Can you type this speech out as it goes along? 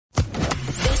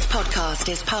podcast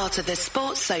is part of the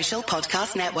Sports Social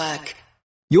Podcast Network.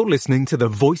 You're listening to the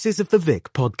Voices of the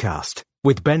Vic podcast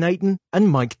with Ben Aiton and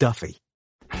Mike Duffy.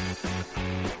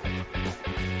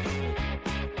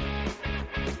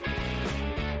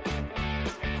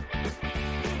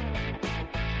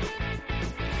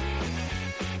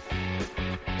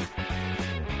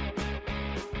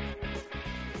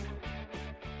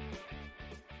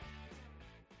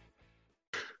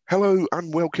 Hello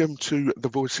and welcome to the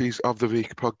Voices of the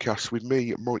Vic podcast with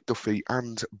me, Mike Duffy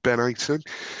and Ben Aiton.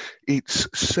 It's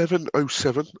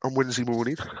 7:07 on Wednesday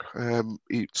morning.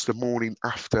 It's the morning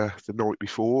after the night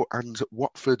before and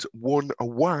Watford won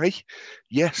away.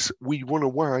 Yes, we won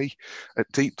away at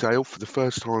Deepdale for the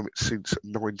first time since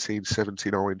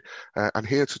 1979. And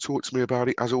here to talk to me about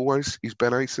it, as always, is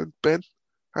Ben Aiton. Ben,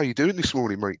 how are you doing this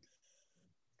morning, mate?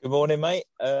 Good morning, mate.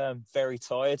 Very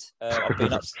tired. I've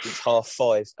been up since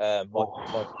 5:30.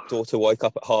 My daughter woke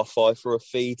up at 5:30 for a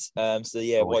feed.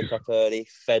 Woke up early,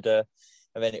 fed her,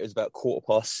 and then it was about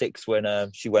 6:15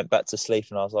 when she went back to sleep.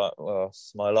 And I was like, "Well,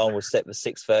 my alarm was set for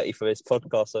 6:30 for this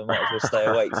podcast, so I might as well stay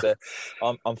awake." So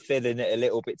I'm feeling it a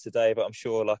little bit today, but I'm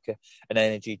sure an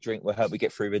energy drink will help me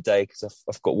get through the day because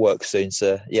I've got work soon.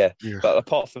 So yeah. But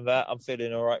apart from that, I'm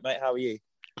feeling all right, mate. How are you?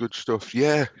 Good stuff.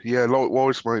 Yeah.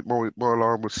 Likewise, mate. My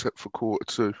alarm was set for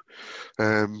 1:45,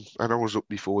 and I was up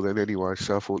before then anyway.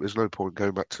 So I thought there's no point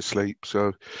going back to sleep.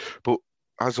 But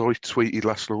as I tweeted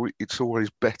last night, it's always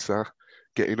better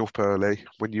getting up early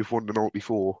when you've won the night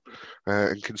before.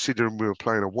 And considering we were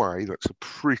playing away, that's a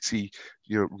pretty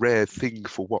rare thing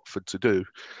for Watford to do.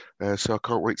 So I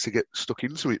can't wait to get stuck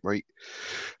into it, mate.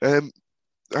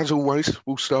 As always,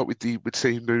 we'll start with the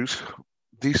team news.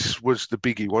 This was the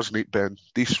biggie, wasn't it, Ben?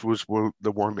 This was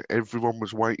the one everyone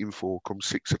was waiting for come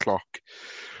 6 o'clock.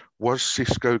 Was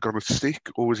Xisco going to stick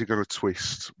or was he going to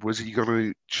twist? Was he going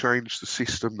to change the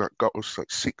system that got us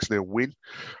that 6-0 win?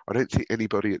 I don't think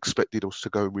anybody expected us to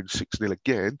go and win 6-0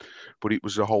 again, but it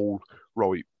was the whole,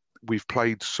 right, we've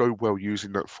played so well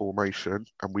using that formation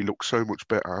and we look so much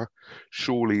better.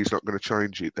 Surely he's not going to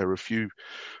change it. There are a few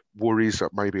worries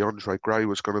that maybe Andre Gray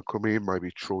was going to come in, maybe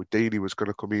Troy Deeney was going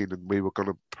to come in, and we were going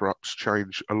to perhaps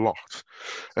change a lot.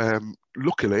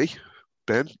 Luckily,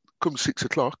 Ben, come 6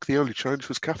 o'clock, the only change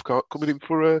was Cathcart coming in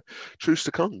for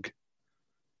Troost-Ekong.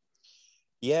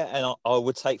 Yeah, and I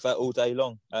would take that all day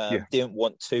long. Didn't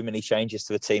want too many changes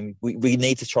to the team. We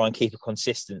need to try and keep a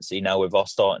consistency now with our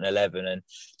starting 11. And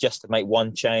just to make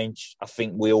one change, I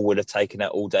think we all would have taken that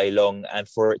all day long. And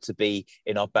for it to be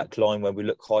in our back line where we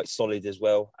look quite solid as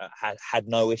well, had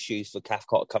no issues for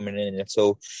Cathcart coming in at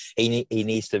all. He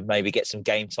needs to maybe get some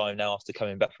game time now after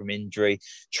coming back from injury.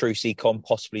 Troost-Ekong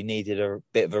possibly needed a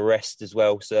bit of a rest as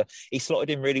well. So he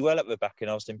slotted in really well at the back and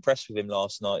I was impressed with him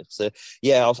last night. So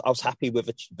yeah, I was happy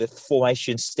with the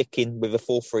formation sticking with a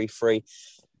 4-3-3.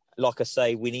 Like I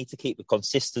say, we need to keep the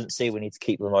consistency. We need to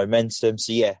keep the momentum.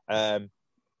 So yeah,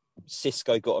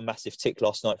 Xisco got a massive tick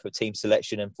last night for team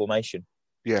selection and formation.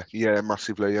 Yeah,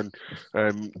 massively. And,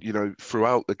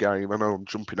 throughout the game, I know I'm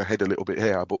jumping ahead a little bit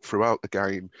here, but throughout the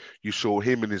game, you saw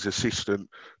him and his assistant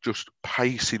just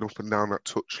pacing up and down that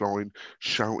touchline,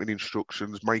 shouting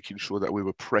instructions, making sure that we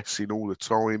were pressing all the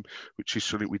time, which is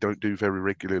something we don't do very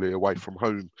regularly away from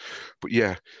home. But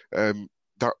yeah,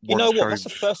 that you know what? That's the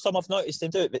first time I've noticed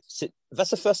him do it. That's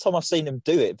the first time I've seen him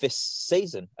do it this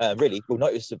season. Really, well,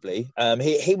 noticeably,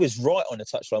 he was right on the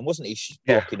touchline, wasn't he?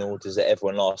 Barking orders at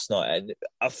everyone last night, and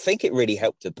I think it really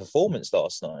helped the performance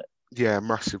last night. Yeah,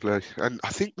 massively, and I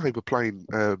think they were playing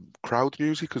crowd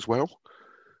music as well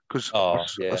because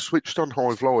I switched on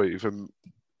Hive Live and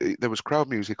there was crowd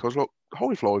music. I was like,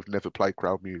 Hive Live never play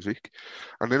crowd music.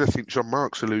 And then I think John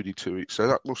Marks alluded to it. So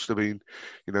that must have been,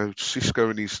 Xisco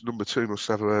and his number 2 must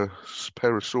have a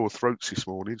pair of sore throats this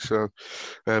morning. So,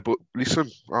 but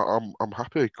listen, I'm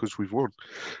happy because we've won.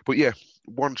 But yeah,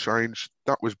 one change,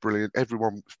 that was brilliant.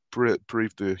 Everyone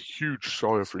breathed a huge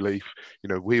sigh of relief.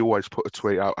 We always put a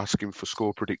tweet out asking for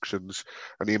score predictions,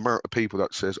 and the amount of people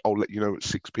that says, I'll let you know at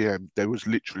 6 p.m, there was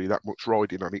literally that much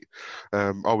riding on it.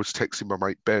 I was texting my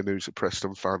mate Ben, who's a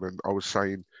Preston fan, and I was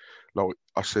saying,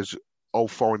 I says, I'll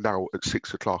find out at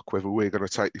 6 o'clock whether we're going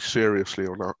to take this seriously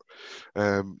or not.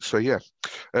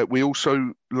 We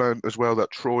also learned as well that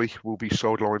Troy will be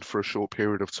sidelined for a short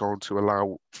period of time to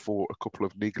allow for a couple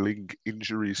of niggling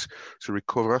injuries to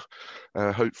recover.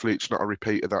 Hopefully it's not a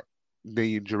repeat of that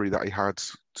knee injury that he had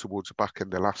towards the back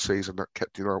end of last season that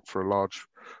kept him out for a large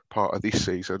part of this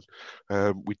season.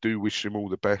 We do wish him all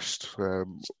the best,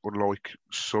 unlike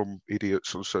some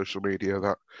idiots on social media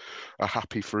that are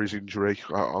happy for his injury.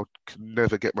 I can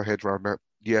never get my head around that.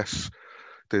 Yes,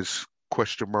 there's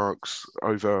question marks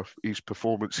over his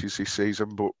performances this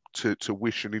season, but to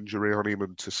wish an injury on him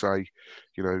and to say,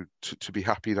 to be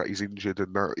happy that he's injured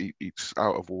and that it's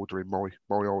out of order in my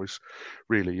eyes,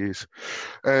 really is.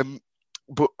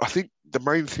 But I think the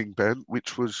main thing, Ben,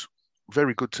 which was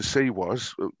very good to see,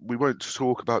 was we won't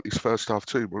talk about this first half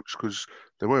too much because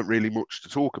there weren't really much to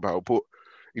talk about, but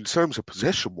in terms of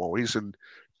possession-wise and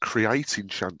creating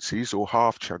chances or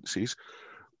half chances,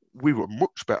 we were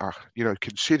much better.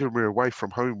 Considering we're away from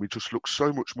home, we just looked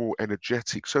so much more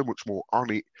energetic, so much more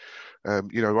on it.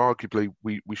 Arguably,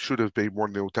 we should have been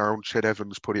 1-0 down. Ched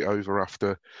Evans put it over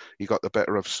after he got the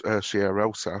better of Sierra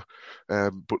Elsa.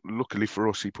 But luckily for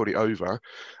us, he put it over.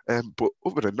 But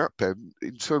other than that, Ben,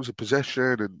 in terms of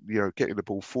possession and, getting the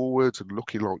ball forwards and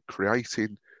looking like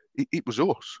creating, it was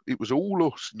us. It was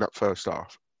all us in that first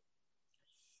half.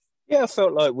 Yeah, I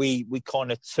felt like we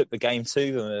kind of took the game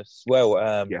to them as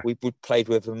well. We played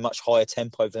with a much higher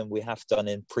tempo than we have done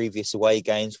in previous away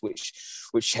games,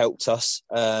 which helped us.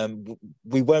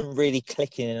 We weren't really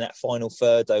clicking in that final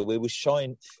third, though. We were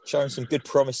showing some good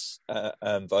promise,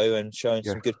 though, and showing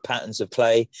some good patterns of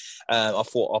play. I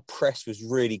thought our press was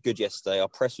really good yesterday. Our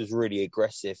press was really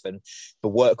aggressive, and the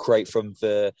work rate from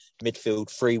the midfield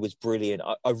three was brilliant.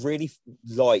 I really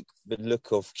like the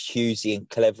look of Husey and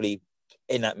Cleverley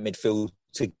in that midfield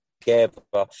together.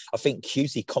 I think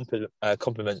Husey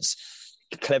complements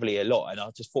Cleverley a lot, and I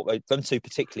just thought them two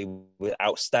particularly were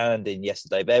outstanding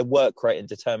yesterday. Their work rate and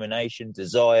determination,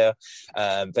 desire,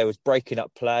 there was breaking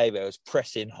up play, there was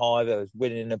pressing high, there was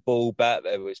winning the ball back,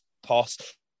 there was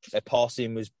their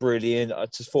passing was brilliant. I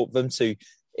just thought them two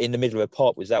in the middle of the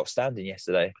park was outstanding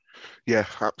yesterday. Yeah,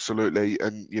 absolutely.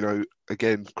 And,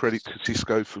 again, credit to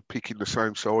Cisco for picking the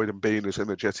same side and being as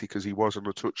energetic as he was on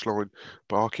the touchline,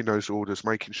 barking those orders,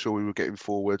 making sure we were getting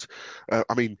forward.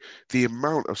 The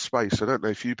amount of space, I don't know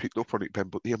if you picked up on it, Ben,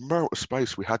 but the amount of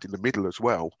space we had in the middle as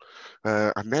well.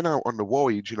 And then out on the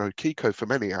wide, Kiko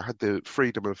Femenia had the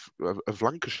freedom of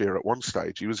Lancashire at one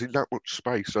stage. He was in that much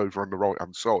space over on the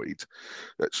right-hand side.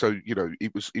 So,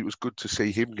 it was good to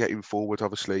see him getting forward.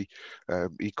 Obviously,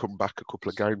 he come back a couple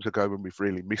of games ago when we've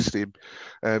really missed him.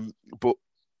 But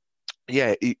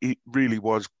yeah, it really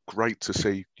was great to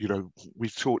see.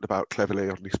 We've talked about Cleverley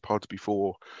on this pod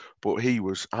before, but he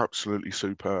was absolutely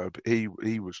superb. He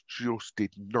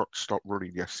did not stop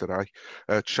running yesterday.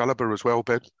 Chalobah as well,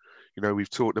 Ben. We've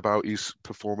talked about his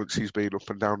performances being up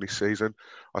and down this season.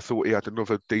 I thought he had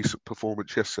another decent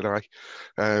performance yesterday.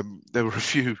 There were a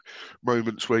few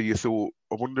moments where you thought,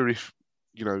 I wonder if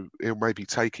he'll maybe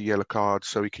take a yellow card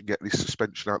so he can get this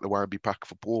suspension out of the way and be back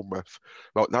for Bournemouth.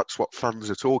 Like, that's what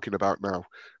fans are talking about now.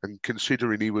 And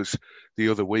considering the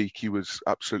other week, he was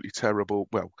absolutely terrible.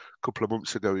 Well, a couple of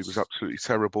months ago, he was absolutely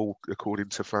terrible, according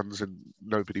to fans, and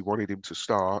nobody wanted him to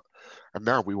start. And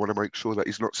now we want to make sure that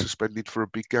he's not suspended for a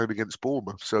big game against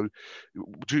Bournemouth. So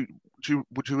would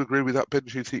you agree with that, Ben?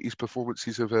 Do you think his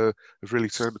performances have really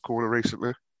turned the corner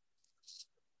recently?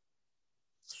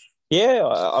 Yeah,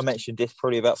 I mentioned this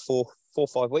probably about 4 or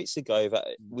 5 weeks ago that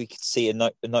we could see a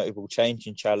notable change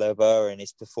in Chalobah, and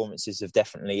his performances have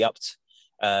definitely upped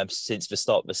since the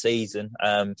start of the season.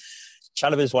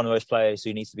 Chalobah is one of those players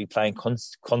who needs to be playing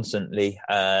constantly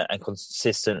and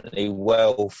consistently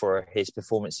well for his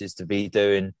performances to be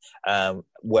doing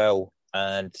well.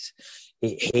 And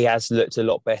he has looked a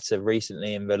lot better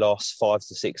recently in the last 5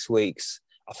 to 6 weeks.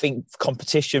 I think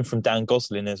competition from Dan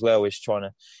Gosling as well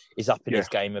is up in his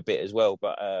game a bit as well.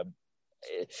 But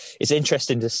it's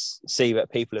interesting to see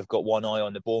that people have got one eye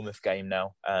on the Bournemouth game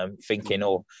now, thinking,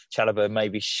 Chalobah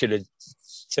maybe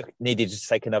needed to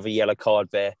take another yellow card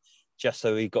there just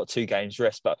so he got 2 games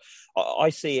rest. But I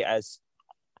see it as,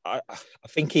 I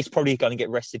think he's probably going to get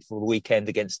rested for the weekend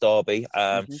against Derby.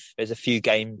 There's a few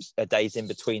days in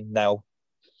between now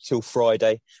till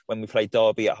Friday when we play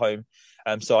Derby at home.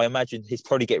 So I imagine he's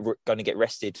probably going to get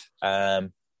rested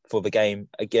for the game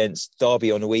against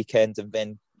Derby on the weekend, and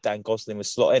then Dan Gosling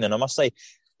was slot in. And I must say,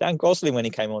 Dan Gosling, when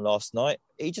he came on last night,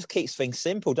 he just keeps things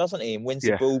simple, doesn't he? And wins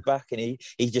the ball back, and he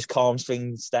just calms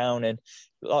things down. And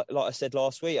like I said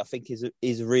last week, I think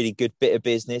he's a really good bit of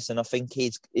business, and I think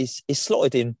he's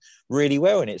slotted in really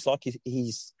well. And it's like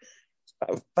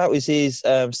that was his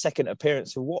second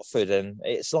appearance for Watford, and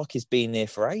it's like he's been there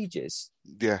for ages.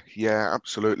 Yeah,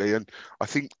 absolutely. And I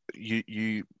think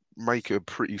you make a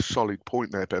pretty solid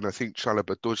point there, Ben. I think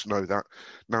Chalobah does know that.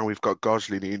 Now we've got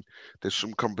Gosling in, there's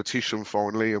some competition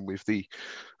finally, and with the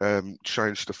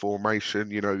change to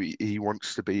formation, he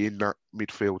wants to be in that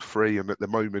midfield three, and at the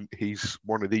moment he's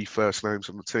one of the first names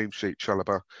on the team sheet,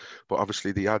 Chalobah. But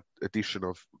obviously the addition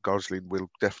of Gosling will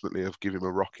definitely have given him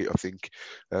a rocket, I think,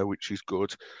 which is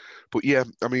good. But yeah,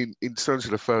 I mean, in terms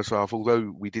of the first half,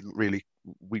 although we didn't really,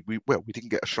 we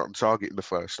didn't get a shot on target in the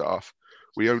first half.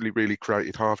 We only really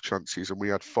created half chances, and we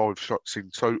had 5 shots in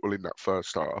total in that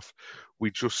first half. We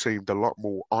just seemed a lot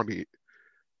more on it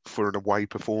for an away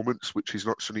performance, which is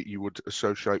not something you would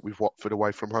associate with Watford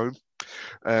away from home.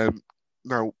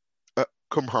 Now,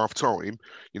 come half time,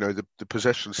 the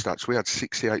possession stats, we had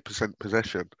 68%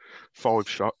 possession, 5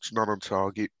 shots, none on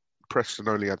target. Preston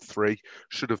only had 3,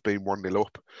 should have been 1-0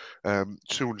 up.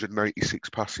 286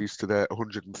 passes to their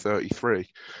 133.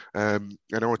 And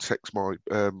I text my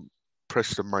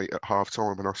Preston mate at half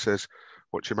time and I says,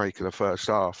 what do you make of the first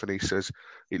half? And he says,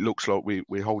 it looks like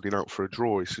we're holding out for a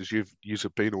draw. He says,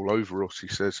 you've been all over us. He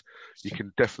says, you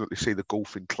can definitely see the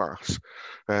gulf in class.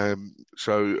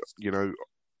 So,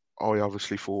 I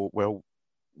obviously thought, well,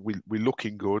 we're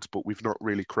looking good, but we've not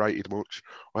really created much.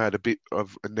 I had a bit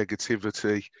of a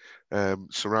negativity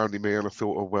surrounding me, and I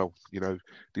thought, oh, well,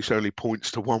 this only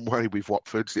points to one way with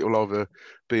Watford. It'll either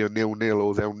be a 0-0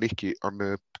 or they'll nick it on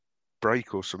the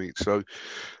break or something. So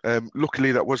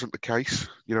luckily that wasn't the case.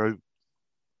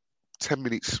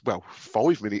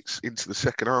 5 minutes into the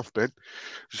second half, Ben,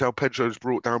 João Pedro's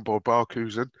brought down by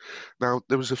Barkusen. Now,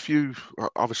 there was a few,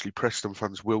 obviously Preston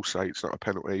fans will say it's not a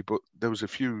penalty, but there was a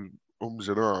few ums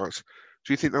and ahs.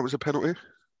 Do you think that was a penalty?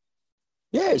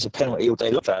 Yeah, it was a penalty all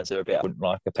day long. Fans are a bit. I wouldn't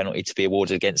like a penalty to be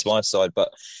awarded against my side,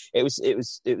 but it was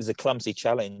a clumsy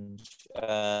challenge.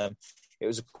 It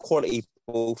was a quality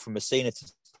ball from Messina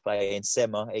to play in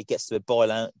Sema. He gets to the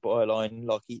byline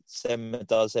like Sema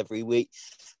does every week.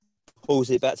 Pulls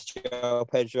it back to João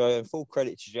Pedro, and full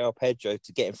credit to João Pedro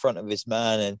to get in front of his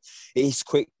man, and his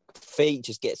quick feet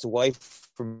just gets away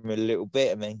from him a little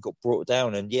bit and then got brought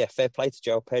down. And yeah, fair play to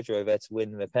João Pedro there to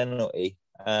win the penalty.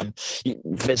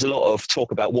 There's a lot of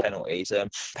talk about penalties.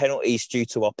 Penalties due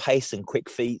to our pace and quick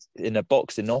feet in the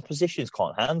box, and oppositions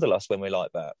can't handle us when we're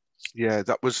like that. Yeah,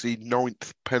 that was the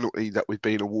 9th penalty that we've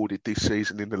been awarded this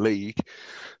season in the league.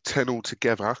 10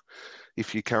 altogether,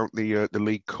 if you count the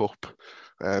League Cup,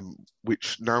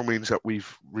 which now means that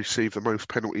we've received the most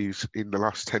penalties in the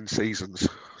last 10 seasons.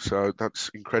 So that's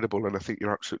incredible, and I think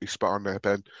you're absolutely spot on there,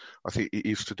 Ben. I think it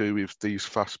is to do with these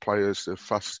fast players, the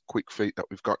fast, quick feet that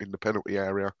we've got in the penalty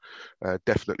area.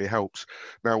 Definitely helps.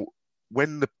 Now,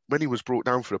 when he was brought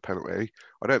down for a penalty,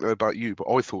 I don't know about you,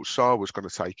 but I thought Sarr was going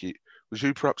to take it. Was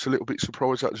you perhaps a little bit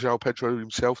surprised that João Pedro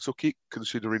himself took it,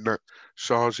 considering that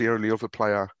Sarr's the only other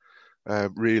player,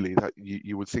 really, that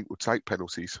you would think would take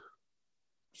penalties?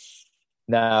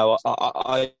 No,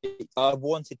 I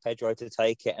wanted Pedro to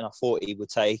take it, and I thought he would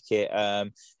take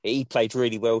it. He played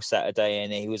really well Saturday,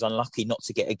 and he was unlucky not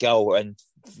to get a goal. And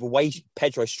the way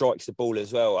Pedro strikes the ball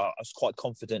as well, I was quite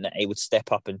confident that he would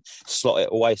step up and slot it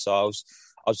away. So I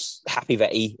was happy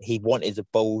that he wanted the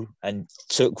ball and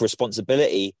took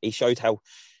responsibility. He showed how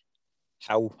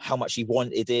much he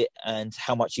wanted it and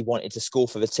how much he wanted to score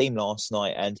for the team last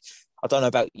night. And I don't know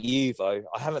about you, though.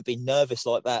 I haven't been nervous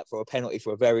like that for a penalty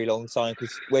for a very long time,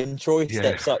 because when Troy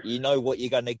steps up, you know what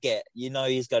you're going to get. You know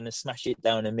he's going to smash it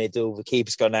down the middle. The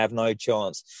keeper's going to have no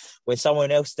chance. When someone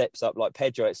else steps up like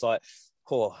Pedro, it's like,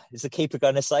 oh, is the keeper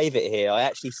going to save it here? I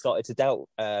actually started to doubt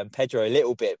Pedro a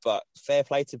little bit, but fair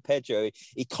play to Pedro.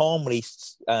 He calmly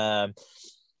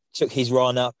took his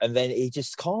run up, and then he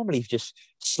just calmly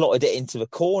slotted it into the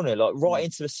corner, like right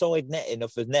into the side netting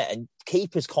of the net, and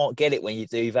keepers can't get it when you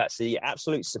do that. So the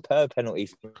absolute superb penalty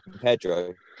from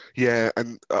Pedro. Yeah,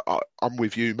 and I'm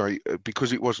with you, mate.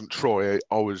 Because it wasn't Troy,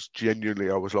 I was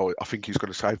like, I think he's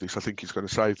going to save this. I think he's going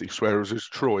to save this. Whereas as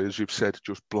Troy, as you've said,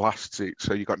 just blasts it,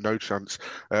 so you got no chance.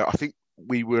 I think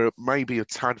we were maybe a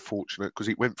tad fortunate because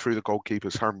it went through the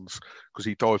goalkeeper's hands because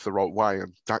he dived the right way,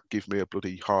 and that gave me a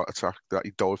bloody heart attack that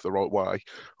he dived the right way.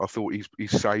 I thought he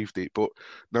saved it, but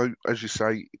no, as you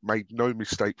say, made no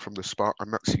mistake from the spot,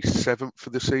 and that's his 7th for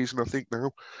the season, I think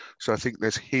now. So I think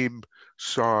there's him,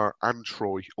 Sarr and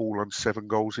Troy all on 7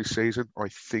 goals this season, I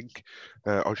think.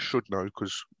 I should know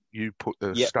because you put the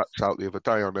stats out the other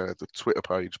day on the Twitter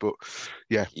page, but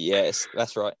yeah. Yes,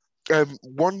 that's right.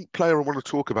 One player I want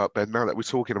to talk about, Ben, now that we're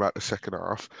talking about the second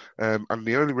half, and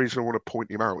the only reason I want to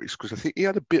point him out is because I think he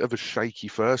had a bit of a shaky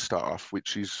first half,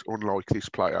 which is unlike this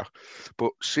player.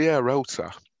 But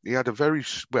Sierralta, he had a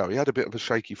he had a bit of a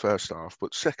shaky first half,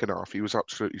 but second half he was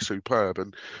absolutely superb.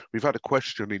 And we've had a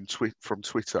question from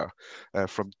Twitter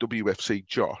from WFC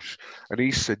Josh, and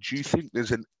he said, "Do you think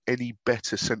there's any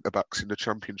better centre backs in the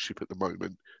Championship at the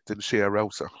moment than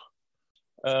Sierralta?"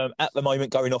 At the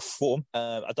moment, going off form,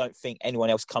 I don't think anyone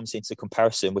else comes into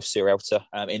comparison with Sierralta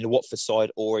in the Watford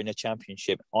side or in the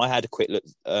Championship. I had a quick look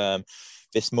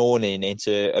this morning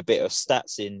into a bit of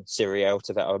stats in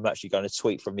Sierralta that I'm actually going to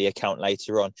tweet from the account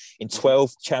later on. In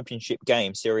 12 Championship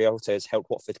games, Sierralta has helped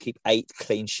Watford keep 8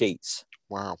 clean sheets.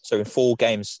 Wow. So in 4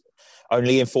 games,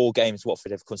 only in 4 games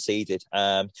Watford have conceded.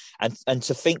 And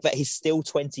to think that he's still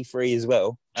 23 as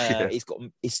well, he's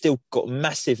still got a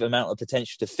massive amount of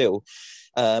potential to fill.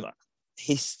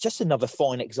 He's just another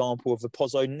fine example of the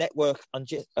Pozzo network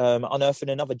unearthing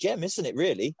another gem, isn't it,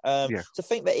 really? To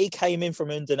think that he came in from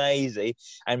Udinese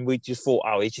and we just thought,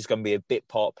 he's just going to be a bit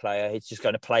part player. He's just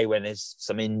going to play when there's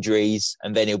some injuries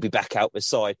and then he'll be back out the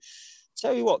side.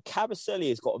 Tell you what, Cabaselli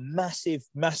has got a massive,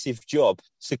 massive job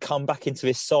to come back into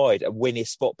his side and win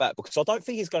his spot back, because I don't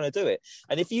think he's going to do it.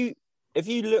 And if you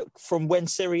look from when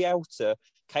Sierralta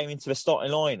came into the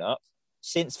starting lineup,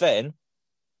 since then,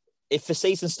 if the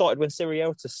season started when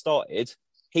Sierralta started,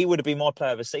 he would have been my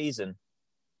player of the season,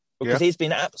 because he's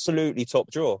been absolutely top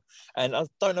draw. And I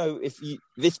don't know if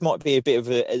this might be a bit of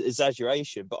an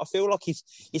exaggeration, but I feel like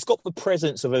he's got the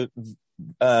presence of a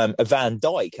Van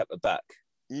Dijk at the back.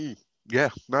 Yeah,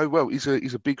 no, well, he's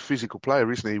a big physical player,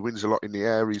 isn't he? He wins a lot in the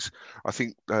air. I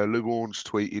think Lou Orns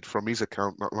tweeted from his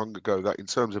account not long ago that in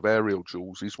terms of aerial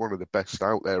duels, he's one of the best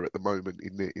out there at the moment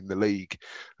in the league,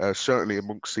 certainly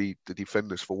amongst the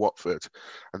defenders for Watford.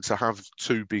 And to have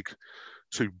two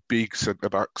big centre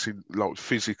backs in, like,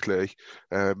 physically,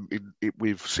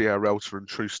 with Sierralta and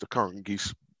Troost-Ekong,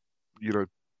 he's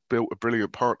built a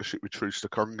brilliant partnership with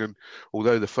Troost-Ekong, and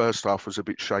although the first half was a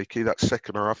bit shaky, that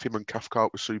second half, him and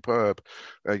Cathcart were superb.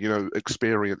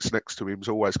 Experience next to him is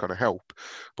always going to help.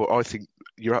 But I think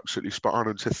you're absolutely spot on.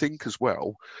 And to think as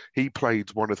well, he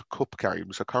played one of the cup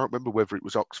games. I can't remember whether it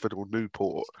was Oxford or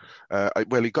Newport.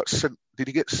 He got sent. Did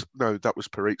he get? No, that was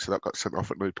Pereira that got sent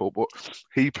off at Newport. But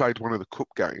he played one of the cup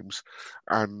games,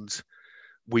 and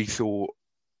we thought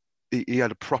he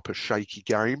had a proper shaky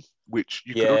game, which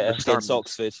you could understand against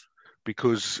Oxford,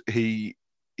 because he'd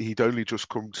only just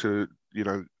come to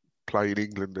play in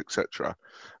England, etc.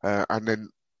 And then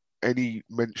any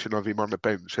mention of him on the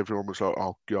bench, everyone was like,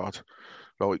 "Oh God,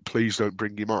 like, please don't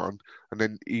bring him on." And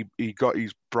then he got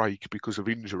his break because of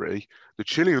injury. The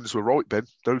Chileans were right, Ben.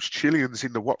 Those Chileans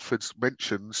in the Watford's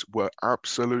mentions were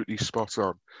absolutely spot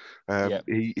on.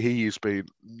 He has been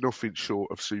nothing short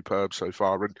of superb so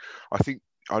far, and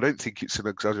I don't think it's an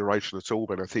exaggeration at all,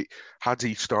 Ben. I think had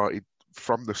he started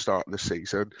from the start of the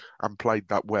season and played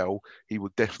that well, he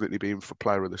would definitely be in for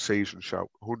player of the season shout,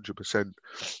 100%.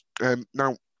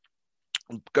 Now,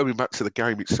 going back to the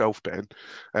game itself, Ben,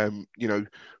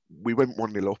 we went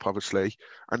 1-0 up, obviously,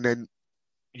 and then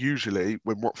usually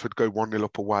when Watford go 1-0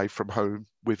 up away from home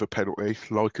with a penalty,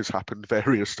 like has happened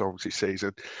various times this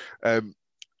season,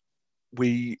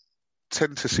 we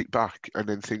tend to sit back and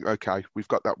then think, okay, we've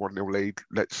got that 1-0 lead,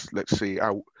 let's see it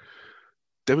out.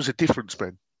 There was a difference,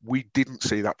 Ben. We didn't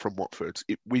see that from Watford.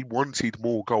 We wanted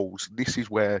more goals. This is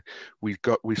where we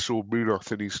saw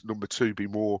Munoz and his number 2 be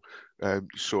more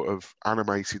sort of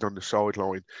animated on the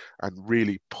sideline and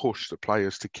really push the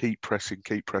players to keep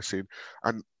pressing.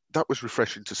 And that was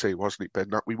refreshing to see, wasn't it, Ben?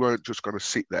 That we weren't just going to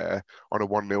sit there on a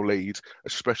 1-0 lead,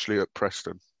 especially at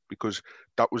Preston, because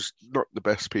that was not the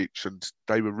best pitch and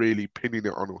they were really pinning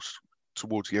it on us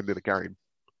towards the end of the game.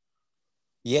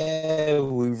 Yeah,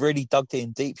 we really dug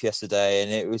in deep yesterday,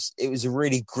 and it was a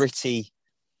really gritty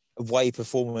away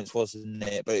performance, wasn't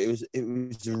it? But it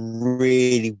was a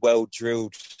really well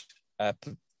drilled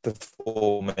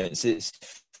performance.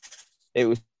 It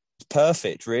was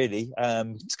perfect, really.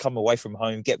 To come away from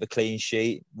home, get the clean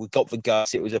sheet. We got the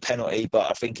guts. It was a penalty,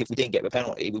 but I think if we didn't get the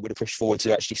penalty, we would have pushed forward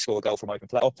to actually score a goal from open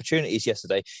play. Opportunities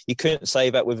yesterday. You couldn't say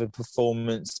that with a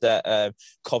performance that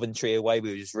Coventry away,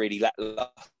 we was really lacklustre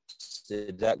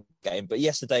that game. But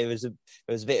yesterday there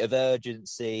was a bit of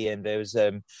urgency, and there was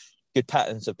good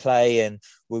patterns of play, and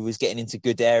we was getting into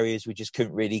good areas. We just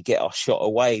couldn't really get our shot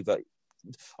away. But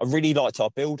I really liked our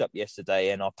build-up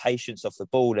yesterday and our patience off the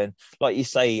ball. And like you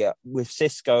say, with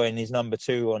Cisco and his number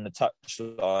 2 on the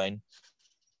touchline,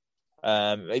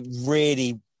 it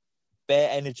really, their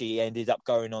energy ended up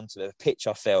going onto the pitch,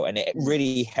 I felt, and it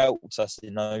really helped us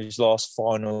in those last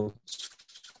final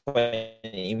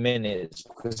 20 minutes,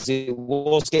 because it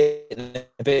was getting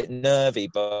a bit nervy.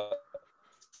 But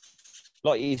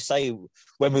like you say,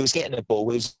 when we was getting the ball,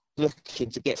 we was looking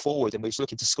to get forward and we was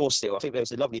looking to score still. I think there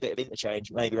was a lovely bit of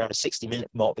interchange, maybe around a 60-minute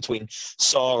mark between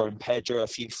Sarr and Pedro, a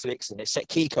few flicks, and it set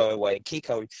Kiko away. And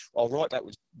Kiko, our right back,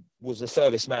 was the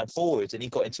furthest man forward, and he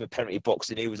got into a penalty box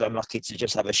and he was unlucky to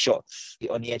just have a shot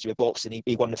on the edge of the box, and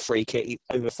he won the free kick.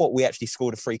 I thought we actually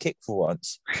scored a free kick for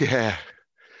once. Yeah.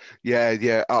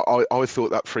 I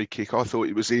thought that free kick, I thought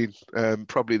it was in.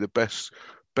 Probably the best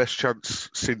chance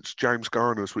since James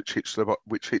Garner's, which hit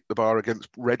the bar against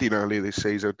Reading earlier this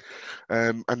season.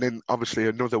 And then obviously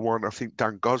another one, I think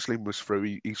Dan Gosling was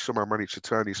through. He somehow managed to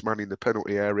turn his man in the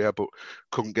penalty area, but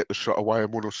couldn't get the shot away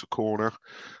and won us a corner.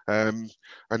 And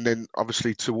then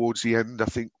obviously towards the end, I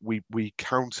think we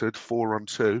countered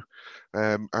 4-on-2,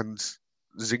 and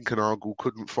Zinkernagel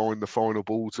couldn't find the final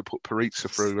ball to put Paritza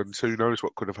through, and who knows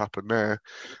what could have happened there.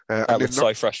 That was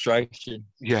so frustration.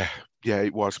 Yeah,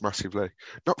 it was massively.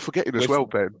 Not forgetting as well,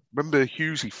 Ben, remember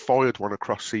Hughesy fired one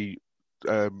across the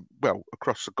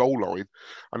goal line,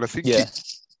 and I think it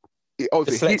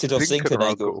deflected off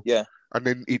Zinkernagel. Yeah. And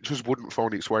then it just wouldn't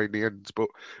find its way in the end. But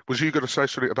was you going to say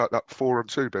something about that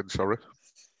 4-on-2, Ben? Sorry.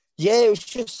 Yeah, it was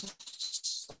just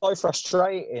so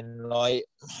frustrating. Like,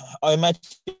 I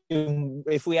imagine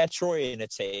if we had Troy in a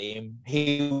team,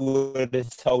 he would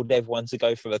have told everyone to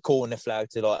go for the corner flag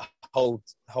to like hold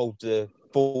the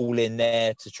ball in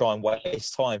there to try and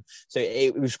waste time. So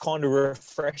it was kind of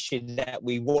refreshing that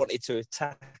we wanted to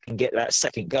attack and get that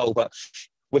second goal, but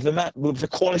with the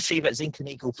quality that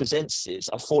Zinkernagel possesses,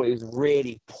 I thought it was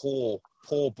really poor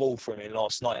ball from him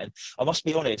last night. And I must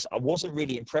be honest, I wasn't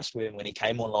really impressed with him when he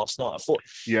came on last night. I thought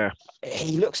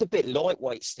he looks a bit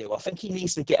lightweight still. I think he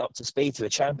needs to get up to speed to the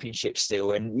Championship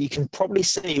still. And you can probably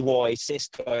see why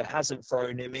Xisco hasn't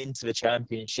thrown him into the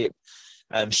Championship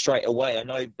straight away. I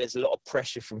know there's a lot of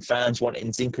pressure from fans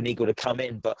wanting Zinkernagel to come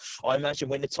in, but I imagine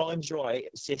when the time's right,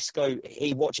 Xisco,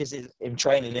 he watches him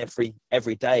training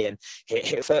every day, and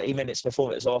hit 30 minutes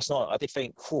performance last night. I did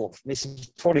think, this is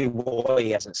probably why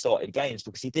he hasn't started games,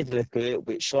 because he did look a little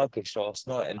bit sluggish last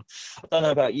night. And I don't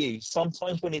know about you,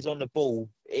 sometimes when he's on the ball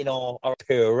in our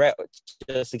pirouette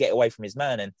just to get away from his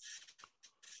man, and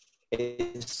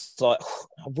it's like,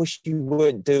 I wish you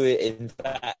wouldn't do it in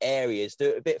that areas. Do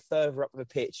it a bit further up the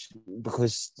pitch,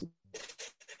 because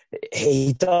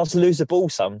he does lose the ball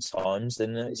sometimes,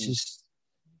 and it's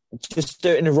just do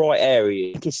it in the right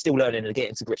area. He's still learning to get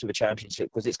into grips with the Championship,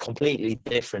 because it's completely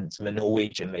different from the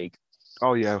Norwegian league.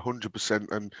 Oh yeah,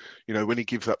 100%. And when he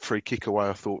gives that free kick away,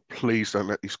 I thought, please don't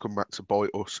let this come back to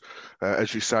bite us.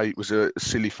 As you say, it was a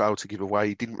silly foul to give away.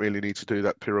 He didn't really need to do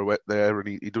that pirouette there, and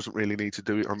he doesn't really need to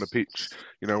do it on the pitch.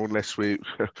 Unless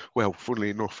funnily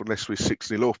enough, unless we're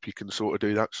 6-0 up, you can sort of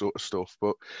do that sort of stuff.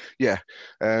 But yeah,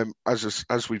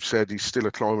 as we've said, he's still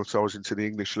acclimatising to the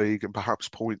English league, and perhaps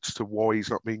points to why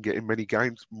he's not been getting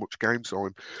much game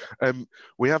time.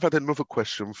 We have had another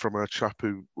question from a chap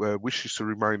who wishes to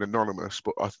remain anonymous,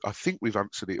 but I think we've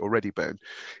answered it already, Ben,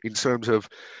 in terms of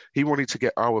he wanted to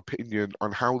get our opinion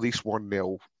on how this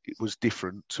 1-0 was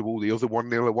different to all the other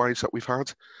 1-0 aways that we've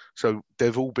had. So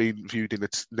they've all been viewed in a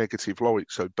negative light.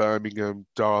 So Birmingham,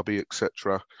 Derby,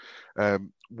 etc.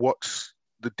 What's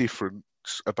the difference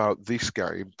about this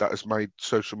game that has made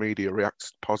social media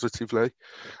react positively?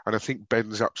 And I think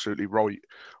Ben's absolutely right.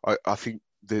 I think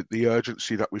the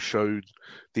urgency that we showed,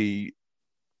 the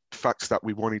fact that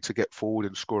we wanted to get forward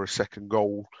and score a second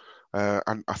goal,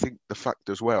 and I think the fact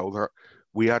as well that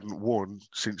we hadn't won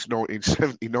since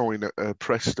 1979 at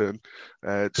Preston,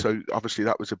 so obviously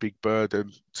that was a big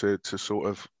burden to sort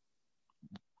of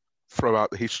throw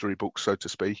out the history books, so to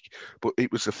speak. But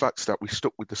it was the fact that we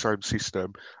stuck with the same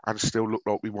system and still looked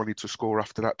like we wanted to score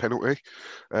after that penalty.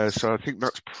 So I think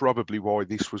that's probably why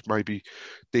this was maybe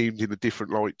deemed in a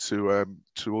different light to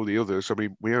all the others. I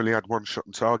mean, we only had one shot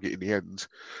on target in the end,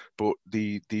 but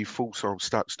the full-time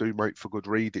stats do make for good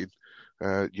reading.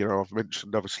 I've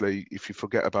mentioned, obviously, if you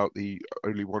forget about the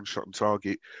only one shot on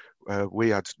target, we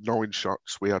had 9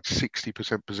 shots, we had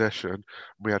 60% possession,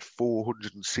 we had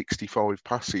 465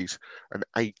 passes and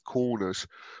 8 corners.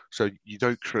 So you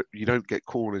don't get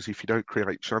corners if you don't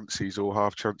create chances or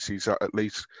half chances that at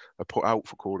least are put out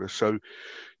for corners. So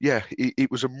yeah,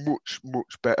 it was a much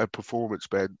better performance,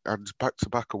 Ben, and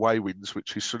back-to-back away wins,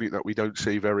 which is something that we don't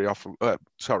see very often.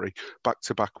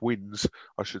 Back-to-back wins,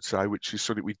 I should say, which is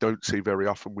something we don't see very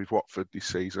often with Watford this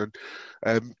season.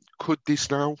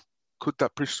 Could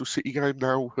that Bristol City game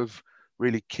now have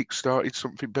really kick-started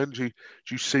something, Ben? Do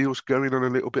you see us going on a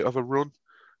little bit of a run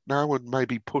now and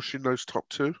maybe pushing those top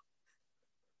 2?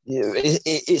 Yeah,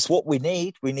 it's what we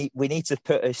need. We need to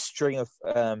put a string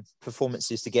of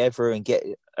performances together and get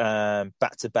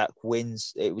back-to-back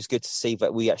wins. It was good to see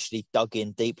that we actually dug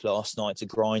in deep last night to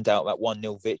grind out that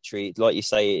 1-0 victory. Like you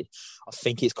say, I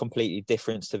think it's completely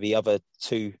different to the other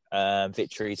two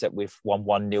victories that we've won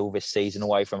 1-0 this season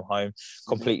away from home.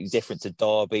 Completely different to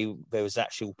Derby. There was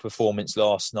actual performance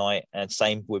last night, and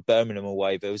same with Birmingham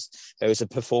away. There was a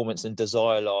performance and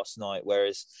desire last night,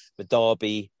 whereas the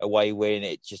Derby away win,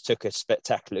 it just took a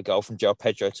spectacular goal from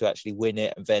Pedro to actually win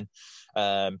it, and then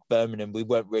Birmingham, we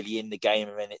weren't really in the game,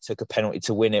 and then it took a penalty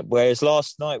to win it. Whereas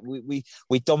last night we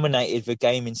dominated the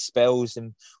game in spells,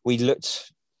 and we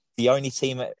looked the only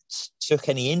team that took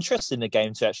any interest in the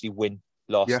game to actually win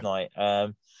last night.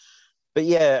 But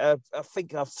yeah, I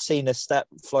think I've seen a stat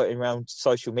floating around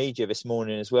social media this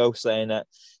morning as well, saying that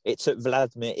it took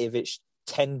Vladimir Ivic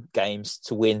 10 games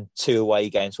to win 2 away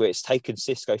games, where it's taken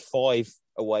Cisco 5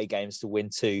 away games to win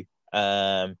 2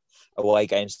 away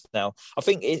games now. I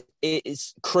think it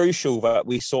is crucial that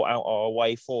we sort out our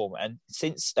away form. And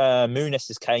since Muniz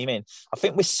has came in, I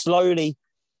think we're slowly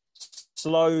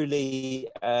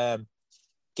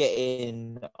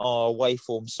getting our away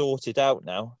form sorted out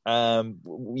now.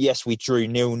 Yes, we drew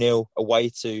 0-0 away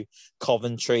to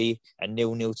Coventry and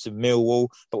 0-0 to Millwall,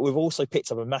 but we've also picked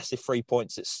up a massive 3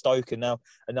 points at Stoke, and now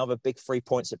another big 3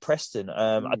 points at Preston.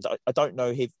 I don't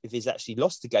know if he's actually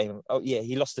lost the game. Oh yeah,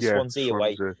 he lost to Swansea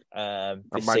away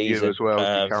this season as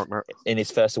well, in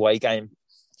his first away game.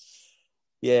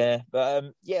 Yeah, but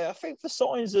I think the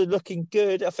signs are looking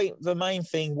good. I think the main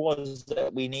thing was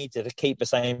that we needed to keep the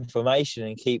same formation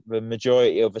and keep the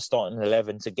majority of the starting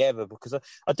 11 together, because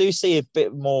I do see a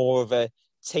bit more of a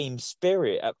team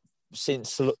spirit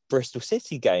since the Bristol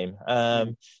City game.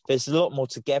 There's a lot more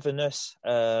togetherness.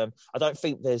 I don't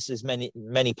think there's as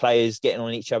many players getting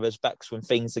on each other's backs when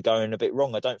things are going a bit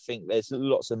wrong. I don't think there's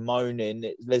lots of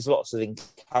moaning. There's lots of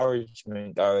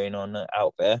encouragement going on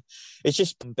out there. It's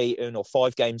just been beaten, or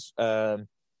 5 games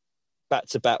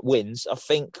back-to-back wins. I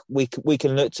think we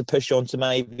can look to push on to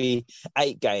maybe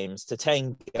 8 games to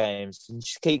 10 games and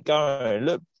just keep going.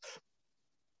 Look,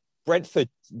 Brentford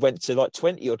went to like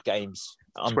 20 odd games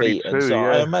unbeaten, so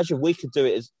I imagine we could do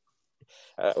it as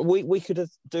we could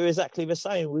do exactly the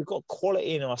same. We've got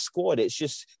quality in our squad. It's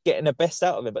just getting the best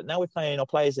out of it. But now we're playing our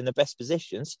players in the best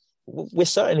positions. We're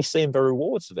certainly seeing the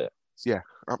rewards of it. Yeah,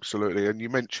 absolutely. And you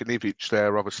mentioned Ivic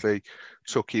there. Obviously,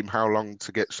 took him how long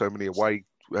to get so many away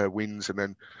wins, and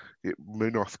then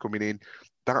Muniz coming in.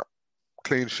 That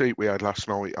clean sheet we had last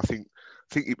night, I think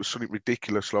it was something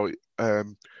ridiculous. Like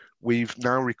we've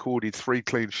now recorded 3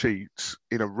 clean sheets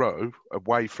in a row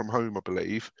away from home, I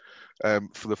believe,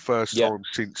 for the first time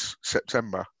since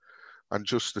September, and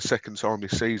just the second time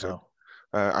this season. Wow.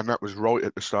 And that was right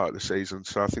at the start of the season.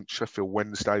 So I think Sheffield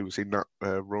Wednesday was in that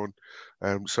run.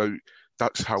 So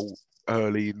that's how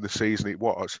early in the season it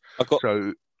was.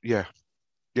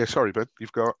 Sorry, Ben,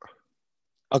 you've got...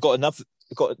 I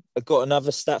got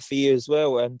another stat for you as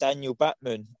well. Daniel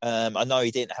Batman. I know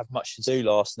he didn't have much to do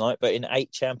last night, but in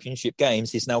 8 championship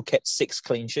games, he's now kept 6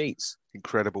 clean sheets.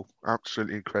 Incredible,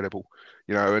 absolutely incredible.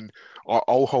 And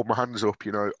I'll hold my hands up.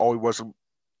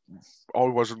 I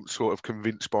wasn't sort of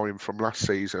convinced by him from last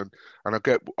season, and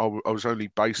I was only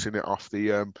basing it off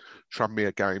the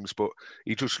Tranmere games, but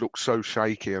he just looked so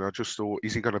shaky, and I just thought,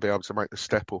 is he going to be able to make the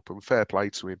step up? And fair play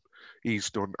to him, he's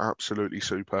done absolutely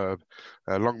superb.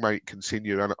 Long may it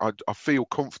continue, and I feel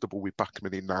comfortable with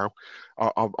Bachmann in now.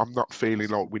 I'm not feeling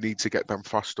like we need to get them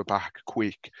faster back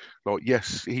quick. Like,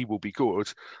 yes, he will be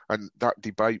good, and that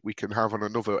debate we can have on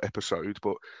another episode,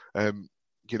 but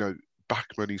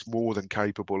Bachmann is more than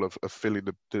capable of filling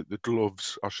the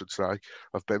gloves, I should say,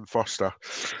 of Ben Foster.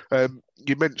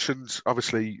 You mentioned,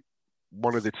 obviously,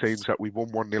 one of the teams that we won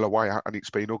 1-0 away at, and it's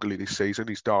been ugly this season,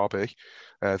 is Derby.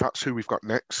 That's who we've got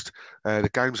next. The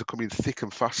games are coming thick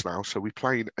and fast now, so we're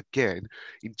playing again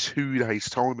in 2 days'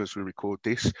 time as we record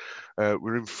this.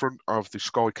 We're in front of the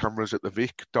Sky cameras at the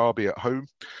Vic, Derby at home.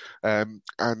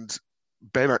 And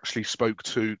Ben actually spoke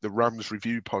to the Rams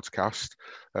Review podcast,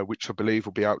 which I believe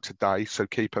will be out today. So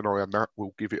keep an eye on that.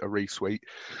 We'll give it a retweet.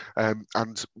 And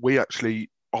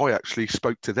I actually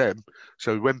spoke to them.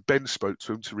 So when Ben spoke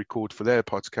to them to record for their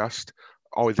podcast,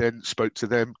 I then spoke to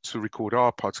them to record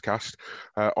our podcast.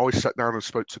 I sat down and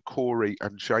spoke to Corey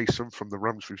and Jason from the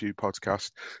Rams Review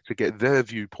podcast to get their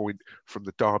viewpoint from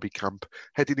the Derby camp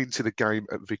heading into the game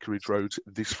at Vicarage Road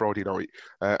this Friday night.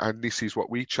 And this is what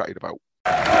we chatted about.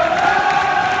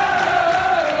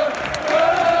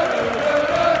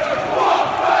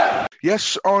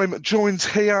 Yes, I'm joined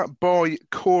here by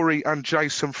Corey and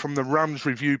Jason from the Rams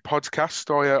Review podcast.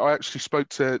 I actually spoke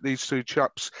to these 2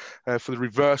 chaps for the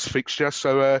reverse fixture.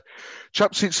 So,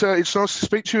 chaps, it's nice to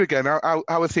speak to you again. How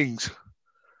are things?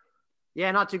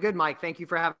 Yeah, not too good, Mike. Thank you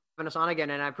for having us on again.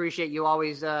 And I appreciate you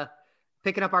always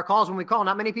picking up our calls when we call.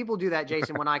 Not many people do that,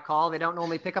 Jason, when I call. They don't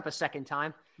normally pick up a second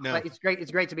time. No. But it's great.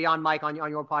 It's great to be on, Mike, on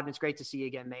your pod, and it's great to see you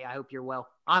again, mate. I hope you're well.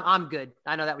 I'm good.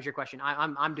 I know that was your question.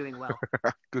 I'm doing well.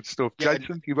 Good stuff.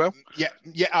 Jason, you well?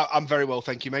 Yeah, I'm very well,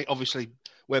 thank you, mate. Obviously,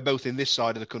 we're both in this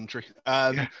side of the country.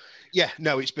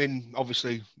 It's been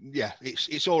obviously,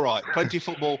 it's all right. Plenty of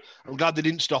football. I'm glad they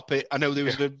didn't stop it. I know there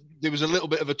was a little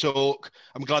bit of a talk.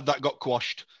 I'm glad that got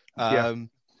quashed. And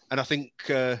I think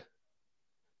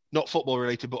not football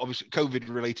related, but obviously COVID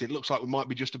related. It looks like we might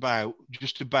be just about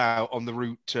on the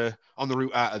route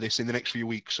out of this in the next few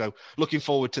weeks. So looking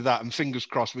forward to that, and fingers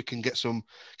crossed we can get some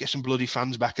bloody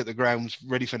fans back at the grounds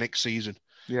ready for next season.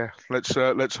 Yeah, let's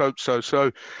hope so.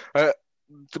 So,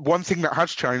 one thing that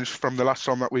has changed from the last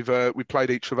time that we played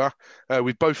each other,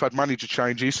 we've both had manager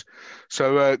changes.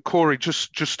 So, Corey,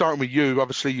 just starting with you.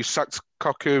 Obviously, you sacked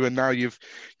Cocu, and now you've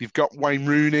got Wayne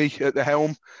Rooney at the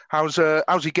helm. How's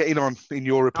he getting on, in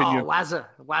your opinion? Oh,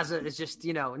 Wazza is just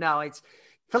it's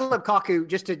Philip Cocu.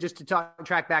 Just to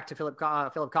track back to Philip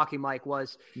Cocu, Mike,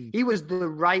 he was the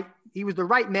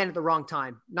right man at the wrong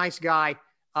time. Nice guy.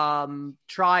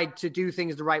 Tried to do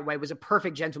things the right way, was a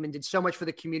perfect gentleman, did so much for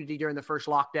the community during the first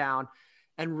lockdown,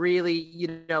 and really,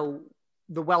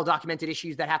 the well-documented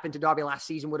issues that happened to Derby last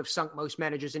season would have sunk most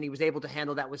managers, and he was able to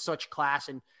handle that with such class,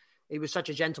 and he was such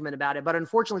a gentleman about it. But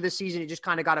unfortunately, this season, it just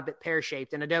kind of got a bit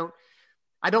pear-shaped, and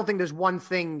I don't think there's one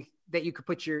thing that you could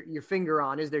put your finger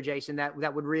on, is there, Jason,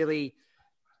 that would really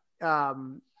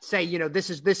say, this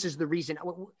is the reason.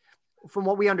 From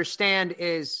what we understand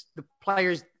is the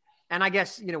players. And I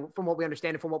guess, from what we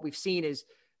understand and from what we've seen, is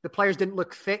the players didn't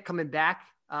look fit coming back.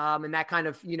 And that kind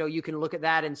of, you can look at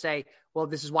that and say, well,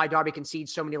 this is why Derby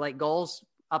concedes so many late goals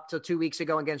up to 2 weeks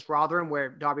ago against Rotherham, where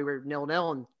Derby were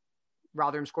 0-0 and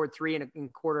Rotherham scored 3 in a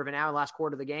quarter of an hour, last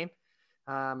quarter of the game.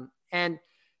 And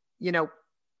there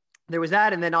was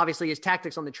that. And then obviously his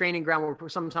tactics on the training ground were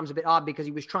sometimes a bit odd, because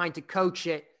he was trying to coach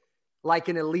it like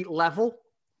an elite level.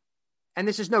 And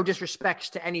this is no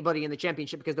disrespect to anybody in the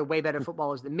championship, because they're way better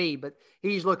footballers than me, but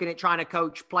he's looking at trying to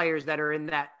coach players that are in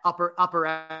that upper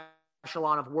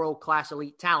echelon of world-class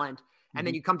elite talent. And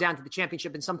then you come down to the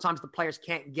championship, and sometimes the players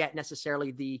can't get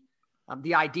necessarily the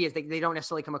ideas. They don't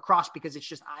necessarily come across, because it's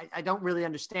just, I don't really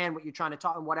understand what you're trying to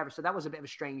talk and whatever. So that was a bit of a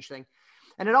strange thing.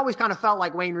 And it always kind of felt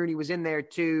like Wayne Rooney was in there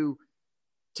to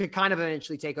kind of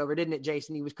eventually take over, didn't it,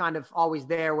 Jason? He was kind of always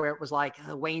there, where it was like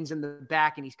Wayne's in the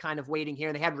back and he's kind of waiting here.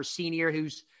 And they had Rossinier,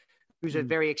 who's a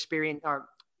very experienced, or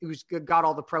who's got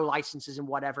all the pro licenses and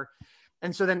whatever.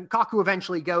 And so then Cocu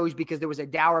eventually goes because there was a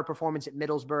dour performance at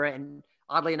Middlesbrough. And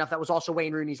oddly enough, that was also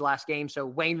Wayne Rooney's last game. So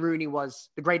Wayne Rooney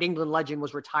the great England legend,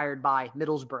 was retired by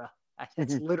Middlesbrough.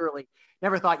 It's literally,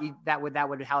 never thought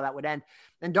how that would end.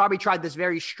 And Derby tried this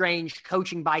very strange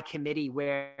coaching by committee,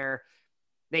 where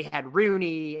they had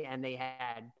Rooney and they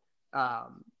had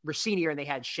Rossinier and they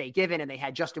had Shea Given and they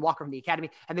had Justin Walker from the academy,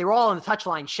 and they were all on the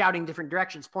touchline shouting different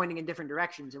directions, pointing in different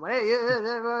directions, and went,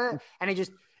 and it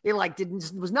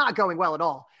was not going well at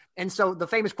all. And so the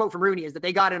famous quote from Rooney is that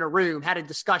they got in a room, had a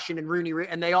discussion,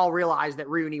 and they all realized that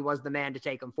Rooney was the man to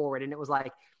take them forward. And it was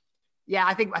like, yeah,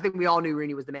 I think we all knew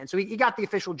Rooney was the man. So he got the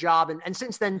official job, and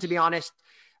since then, to be honest,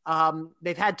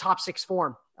 they've had top 6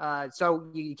 form.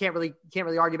 So you can't really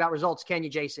argue about results, can you,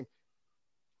 Jason?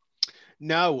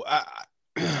 No,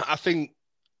 I think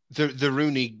the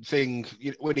Rooney thing,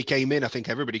 when he came in, I think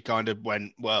everybody kind of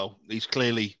went, well, he's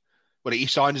clearly, he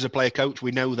signed as a player coach.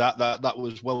 We know that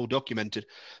was well documented.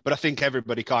 But I think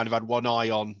everybody kind of had one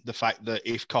eye on the fact that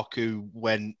if Cocu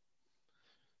went,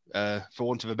 for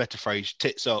want of a better phrase,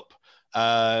 tits up,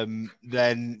 then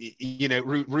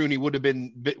Rooney would have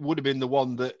been the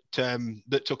one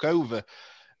that took over.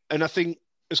 And I think,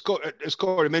 as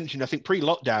Corey mentioned, I think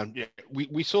pre-lockdown,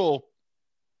 we saw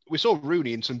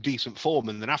Rooney in some decent form,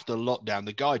 and then after lockdown,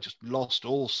 the guy just lost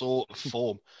all sort of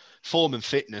form and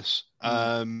fitness.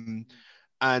 And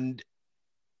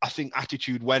I think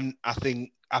attitude went. I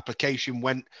think application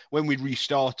went. When we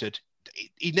restarted,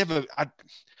 he never.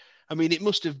 It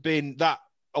must have been that.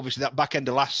 Obviously, that back end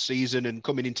of last season and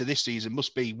coming into this season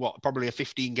must be probably a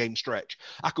 15-game stretch.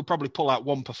 I could probably pull out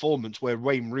one performance where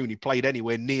Wayne Rooney played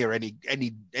anywhere near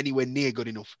good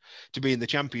enough to be in the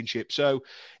championship. So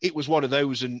it was one of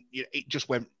those, and it just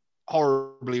went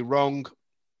horribly wrong.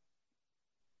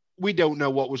 We don't know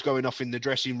what was going off in the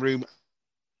dressing room.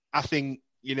 I think,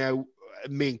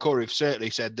 me and Corey have certainly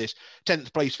said this.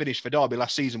 10th place finish for Derby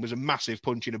last season was a massive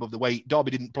punching above the weight.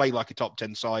 Derby didn't play like a top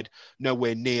 10 side,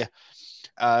 nowhere near.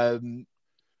 And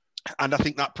I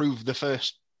think that proved the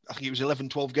first I think it was 11,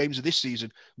 12 games of this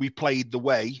season, we played the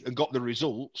way and got the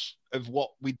results of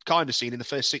what we'd kind of seen in the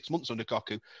first 6 months under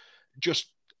Koku.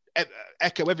 Just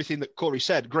echo everything that Corey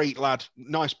said. Great lad,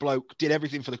 nice bloke, did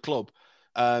everything for the club,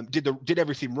 did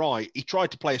everything right. He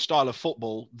tried to play a style of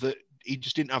football that he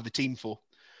just didn't have the team for.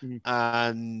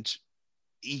 And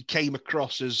he came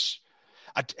across as...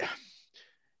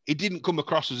 He didn't come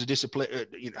across as a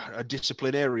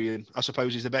disciplinarian, I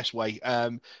suppose is the best way.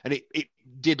 And it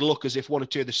did look as if one or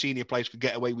two of the senior players could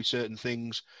get away with certain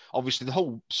things. Obviously, the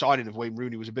whole signing of Wayne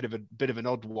Rooney was a bit of an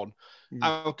odd one.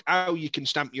 How you can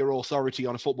stamp your authority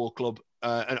on a football club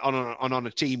and on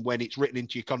a team when it's written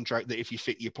into your contract that if you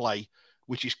fit, you play,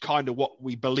 which is kind of what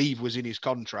we believe was in his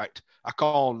contract. I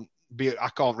can't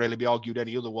really be argued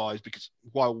any otherwise, because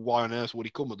why on earth would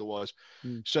he come otherwise?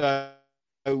 So,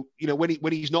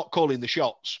 when he's not calling the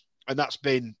shots, and that's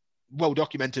been well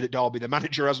documented at Derby, the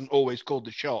manager hasn't always called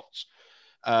the shots.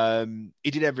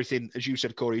 He did everything, as you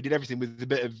said, Corey. He did everything with a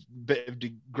bit of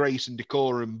grace and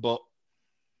decorum, but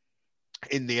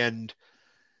in the end,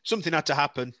 something had to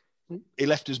happen. He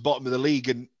left us bottom of the league,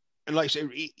 and like I said,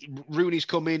 Rooney's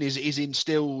come in, is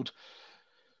instilled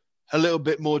a little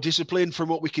bit more discipline from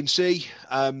what we can see.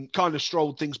 Kind of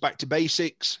strolled things back to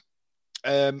basics,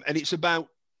 and it's about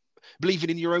believing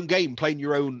in your own game, playing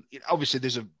your own. Obviously,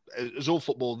 as all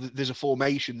football, there's a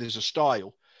formation, there's a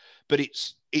style, but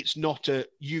it's not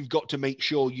you've got to make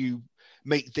sure you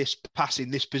make this pass in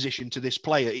this position to this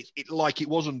player. Like it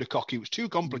was under Cocky, it was too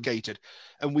complicated,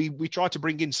 and we tried to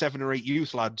bring in 7 or 8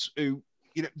 youth lads who,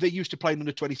 they're used to playing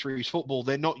under 23s football.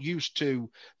 They're not used to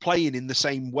playing in the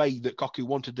same way that Cocky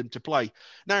wanted them to play.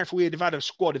 Now, if we had had a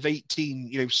squad of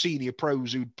 18, senior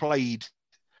pros who'd played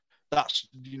that's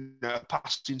a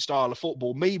passing style of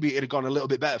football, maybe it'd have gone a little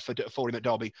bit better for him at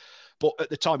Derby. But at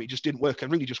the time, it just didn't work,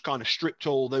 and really just kind of stripped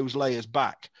all those layers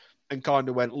back and kind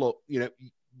of went, look,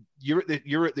 you're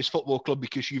at this football club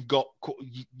because you've got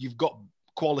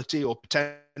quality or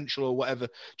potential or whatever.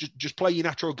 Just play your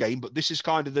natural game, but this is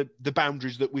kind of the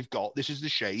boundaries that we've got. This is the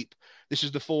shape. This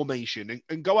is the formation,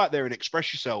 and go out there and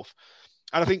express yourself.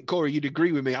 And I think, Corey, you'd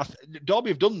agree with me. Derby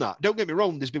have done that. Don't get me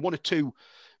wrong. There's been 1 or 2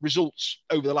 results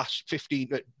over the last 15,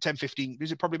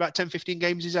 is it probably about 10, 15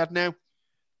 games he's had now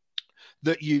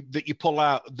that you pull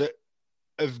out that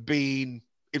have been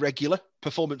irregular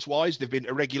performance-wise. They've been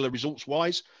irregular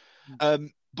results-wise.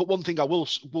 But one thing I will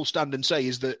stand and say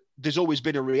is that there's always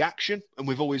been a reaction, and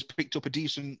we've always picked up at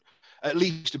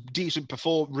least a decent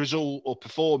result or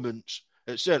performance,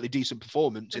 certainly decent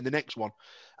performance in the next one.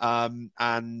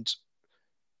 And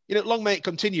long may it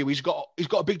continue. He's got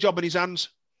a big job in his hands.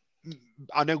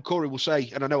 I know Corey will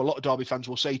say, and I know a lot of Derby fans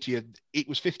will say to you, it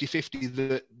was 50-50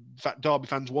 that in fact Derby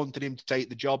fans wanted him to take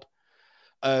the job,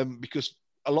 because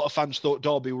a lot of fans thought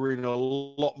Derby were in a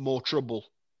lot more trouble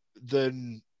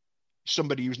than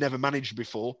somebody who's never managed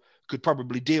before could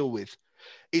probably deal with.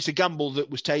 It's a gamble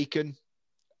that was taken,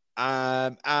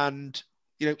 and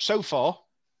so far,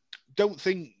 don't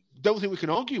think we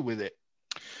can argue with it.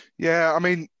 Yeah, I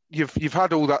mean, you've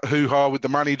had all that hoo-ha with the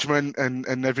management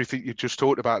and everything you just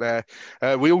talked about there.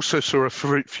 We also saw a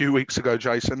few weeks ago,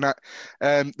 Jason, that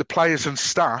the players and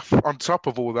staff, on top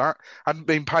of all that, hadn't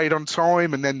been paid on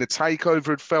time, and then the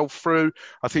takeover had fell through.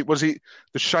 I think, was it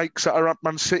the Sheikhs that are at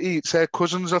Man City? It's their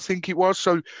cousins, I think it was.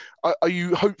 So are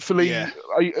you hopefully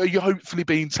are you hopefully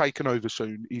being taken over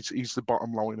soon? Is the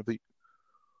bottom line of it.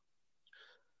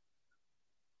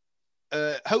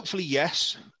 Hopefully,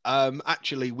 yes.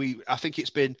 Actually, I think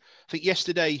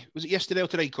yesterday, was it yesterday or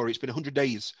today, Corey? It's been 100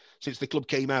 days since the club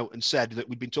came out and said that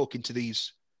we'd been talking to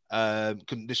this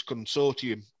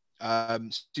consortium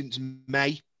since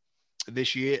May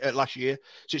last year.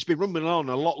 So it's been rumbling on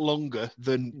a lot longer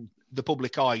than the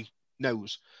public eye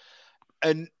knows.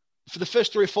 And for the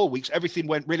first 3 or 4 weeks, everything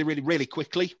went really, really, really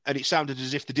quickly, and it sounded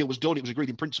as if the deal was done. It was agreed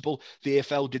in principle. The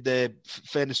EFL did their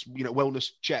fairness,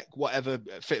 wellness check, whatever,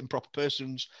 fit and proper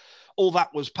persons. All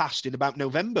that was passed in about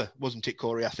November, wasn't it,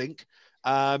 Corey? I think,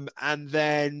 and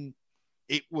then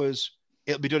it'll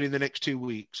be done in the next 2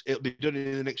 weeks. It'll be done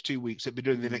in the next 2 weeks. It'll be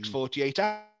done in the next 48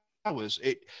 hours.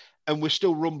 And we're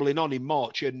still rumbling on in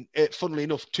March. And funnily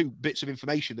enough, 2 bits of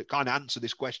information that kind of answer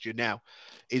this question now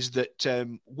is that,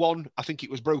 one, I think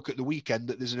it was broke at the weekend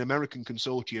that there's an American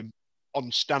consortium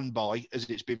on standby, as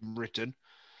it's been written.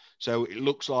 So it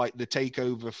looks like the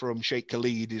takeover from Sheikh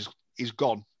Khalid is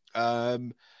gone.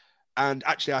 And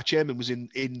actually, our chairman was in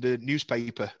the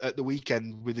newspaper at the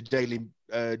weekend with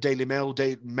the Daily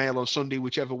Mail on Sunday,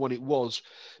 whichever one it was,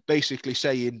 basically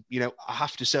saying, I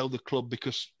have to sell the club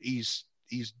because he's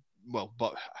well,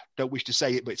 but I don't wish to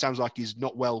say it, but it sounds like he's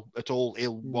not well at all,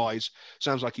 ill-wise.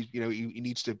 Sounds like he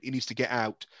needs to get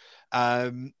out.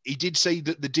 He did say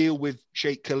that the deal with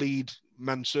Sheikh Khalid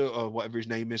Mansour, or whatever his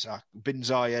name is, Bin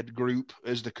Zayed Group,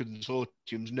 as the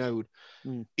consortium's known,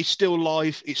 is still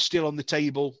live. It's still on the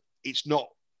table. It's not,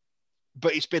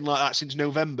 but it's been like that since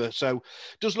November. So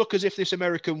it does look as if this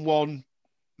American one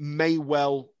may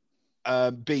well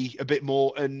be a bit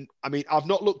more. And I mean, I've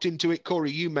not looked into it. Corey,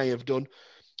 you may have done.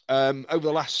 Over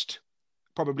the last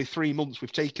probably 3 months,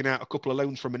 we've taken out a couple of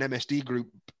loans from an MSD group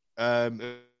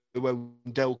who own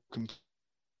Dell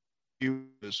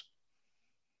computers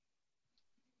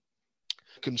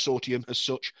consortium as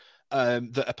such,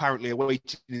 that apparently are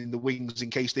waiting in the wings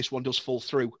in case this one does fall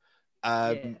through.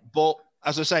 But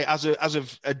as I say, as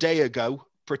of a day ago,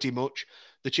 pretty much,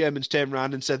 the chairman's turned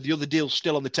around and said the other deal's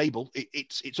still on the table.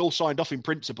 It's all signed off in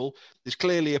principle. There's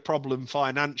clearly a problem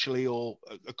financially or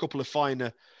a couple of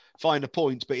finer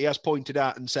points, but he has pointed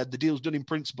out and said the deal's done in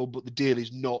principle, but the deal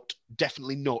is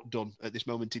definitely not done at this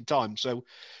moment in time. So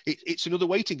it's another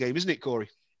waiting game, isn't it, Corey?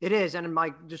 It is. And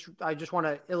Mike, I just want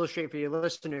to illustrate for your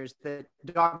listeners that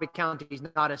Derby County is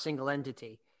not a single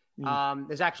entity.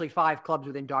 There's actually 5 clubs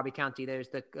within Derby County. There's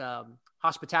the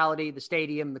hospitality, the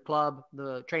stadium, the club,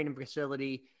 the training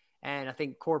facility, and I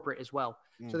think corporate as well.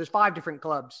 So there's 5 different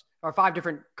clubs or 5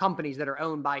 different companies that are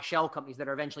owned by shell companies that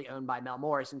are eventually owned by Mel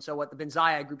Morris. And so what the Bin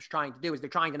Zayed Group's trying to do is they're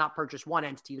trying to not purchase one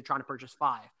entity, they're trying to purchase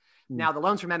 5. Now, the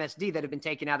loans from MSD that have been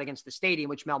taken out against the stadium,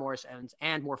 which Mel Morris owns,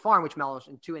 and Moore Farm, which Mel owns,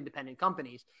 and 2 independent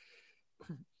companies.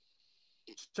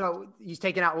 So he's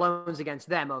taken out loans against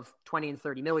them of 20 and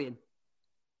 30 million.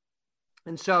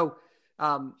 And so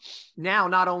now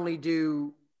not only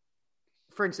do,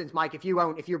 for instance, Mike, if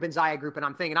you're Bin Zayed Group and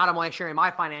I'm thinking, I don't want to share my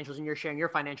financials and you're sharing your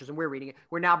financials and we're reading it,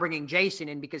 we're now bringing Jason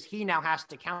in because he now has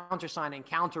to countersign and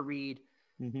counter read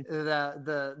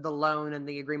the loan and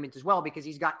the agreement as well, because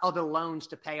he's got other loans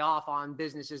to pay off on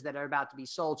businesses that are about to be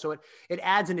sold. So it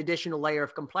adds an additional layer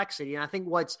of complexity. And I think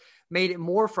what's made it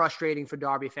more frustrating for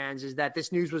Derby fans is that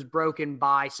this news was broken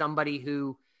by somebody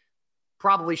who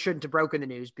probably shouldn't have broken the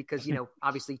news because,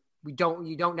 obviously you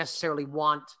don't necessarily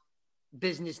want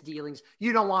business dealings.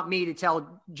 You don't want me to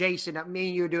tell Jason that me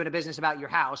and you are doing a business about your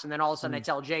house. And then all of a sudden I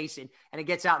tell Jason and it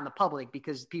gets out in the public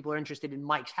because people are interested in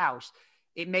Mike's house.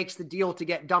 It makes the deal to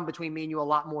get done between me and you a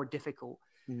lot more difficult.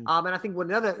 And I think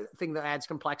another thing that adds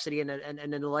complexity and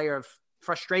a layer of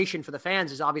frustration for the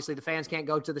fans is obviously the fans can't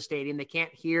go to the stadium. They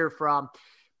can't hear from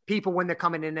people when they're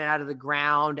coming in and out of the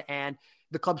ground. And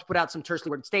the club's put out some tersely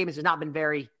worded statements. Has not been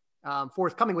very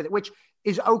forthcoming with it, which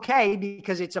is okay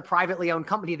because it's a privately owned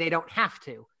company. They don't have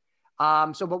to.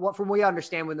 But from what we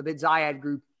understand, when the Bin Zayed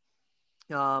Group,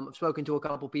 I've spoken to a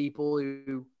couple people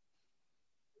who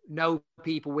know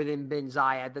people within Bin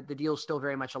Zayed, that the deal's still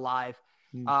very much alive.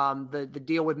 The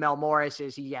deal with Mel Morris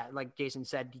is like Jason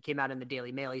said, he came out in the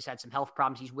Daily Mail. He's had some health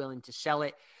problems. He's willing to sell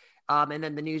it. And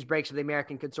then the news breaks of the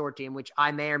American Consortium, which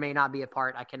I may or may not be a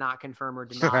part. I cannot confirm or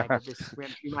deny, but this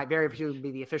might very soon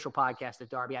be the official podcast of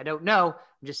Derby. I don't know.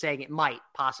 I'm just saying it might,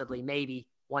 possibly, maybe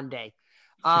one day.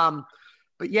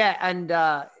 But yeah,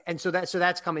 and so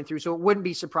that's coming through. So it wouldn't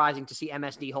be surprising to see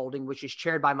MSD Holding, which is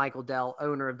chaired by Michael Dell,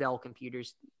 owner of Dell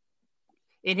Computers,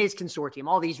 in his consortium.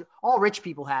 All rich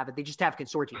people have it. They just have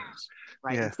consortiums,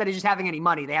 right? Yeah. Instead of just having any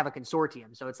money, they have a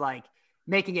consortium. So it's like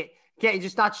making it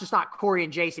just not Corey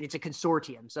and Jason. It's a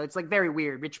consortium. So it's like very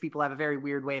weird. Rich people have a very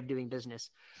weird way of doing business,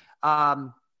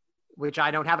 which I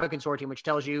don't have a consortium, which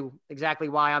tells you exactly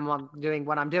why I'm doing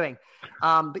what I'm doing.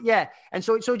 But yeah. And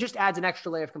so it just adds an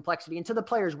extra layer of complexity. And to the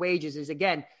players' wages is,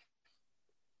 again,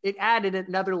 it added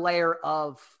another layer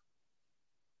of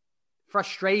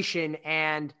frustration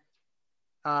and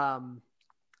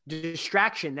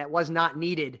distraction that was not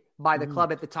needed by the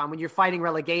club at the time. When you're fighting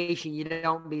relegation, you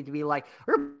don't need to be like,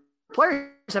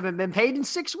 players haven't been paid in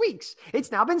 6 weeks.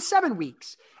 It's now been 7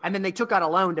 weeks. And then they took out a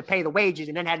loan to pay the wages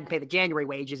and then hadn't paid the January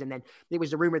wages. And then there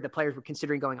was a rumor that players were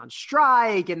considering going on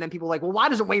strike. And then people were like, well, why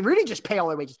doesn't Wayne Rooney just pay all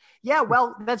their wages? Yeah,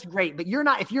 well, that's great. But you're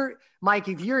not, if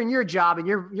you're in your job and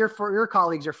your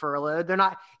colleagues are furloughed, you're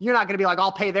not going to be like,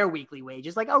 I'll pay their weekly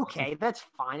wages. Like, okay, that's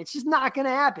fine. It's just not going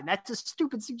to happen. That's a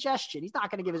stupid suggestion. He's not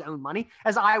going to give his own money,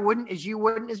 as I wouldn't, as you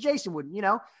wouldn't, as Jason wouldn't,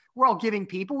 We're all giving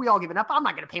people. We all giving up. I'm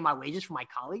not going to pay my wages for my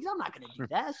colleagues. I'm not going to do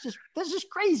that. That's just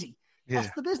crazy. Yeah.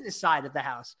 That's the business side of the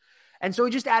house. And so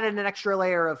we just added an extra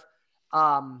layer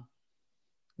of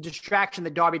distraction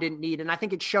that Derby didn't need. And I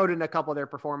think it showed in a couple of their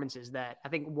performances that I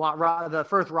think the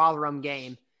first Rotherham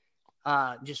game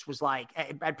just was like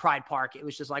at Pride Park. It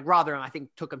was just like Rotherham, I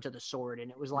think, took them to the sword.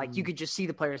 And it was like you could just see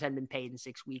the players hadn't been paid in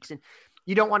 6 weeks. And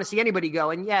you don't want to see anybody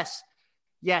go. And yes,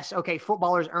 okay,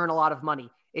 footballers earn a lot of money.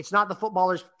 It's not the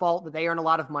footballers' fault that they earn a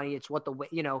lot of money. It's what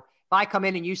I come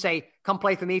in and you say, come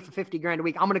play for me for 50 grand a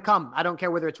week, I'm going to come. I don't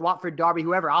care whether it's Watford, Derby,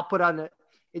 whoever. I'll put on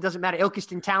it doesn't matter.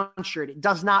 Ilkeston Town shirt. It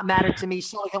does not matter to me.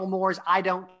 Solihull Moors. I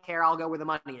don't care. I'll go where the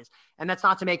money is. And that's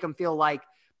not to make them feel like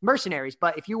mercenaries.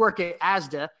 But if you work at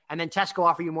Asda and then Tesco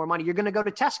offer you more money, you're going to go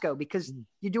to Tesco because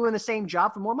you're doing the same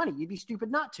job for more money. You'd be stupid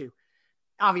not to.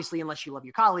 Obviously, unless you love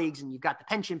your colleagues and you've got the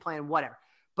pension plan, whatever.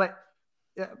 But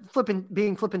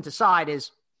being flippant aside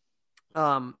is,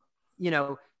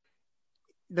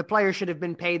 the players should have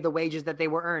been paid the wages that they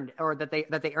were earned or that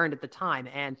they earned at the time.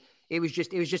 And it was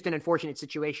just an unfortunate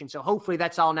situation. So hopefully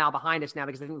that's all now behind us now,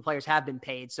 because I think the players have been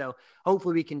paid. So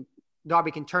hopefully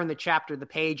Derby can turn the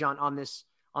page on this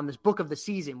book of the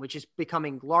season, which is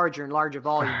becoming larger and larger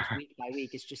volumes week by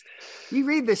week. It's just, you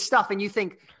read this stuff and you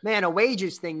think, man, a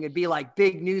wages thing would be like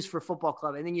big news for football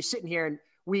club. And then you're sitting here and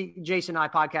Jason and I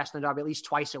podcast on Derby at least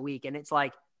twice a week. And it's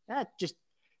like, just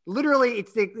literally,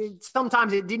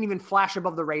 sometimes it didn't even flash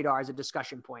above the radar as a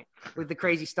discussion point with the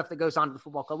crazy stuff that goes on at the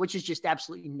football club, which is just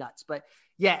absolutely nuts. But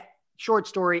yeah, short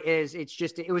story is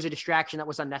it was a distraction that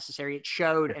was unnecessary. It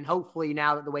showed, and hopefully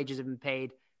now that the wages have been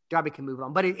paid, Derby can move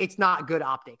on. But it's not good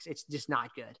optics. It's just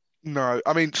not good. No,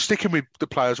 I mean, sticking with the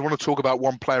players, I want to talk about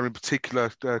one player in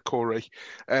particular, Corey.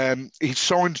 He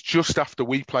signed just after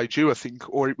we played you, I think,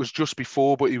 or it was just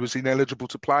before, but he was ineligible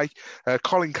to play.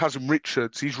 Colin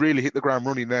Kazim-Richards, he's really hit the ground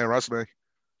running there, hasn't he?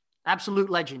 Absolute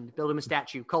legend. Build him a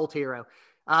statue. Cult hero.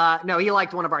 No, he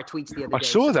liked one of our tweets the other day. I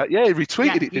saw that. Yeah, he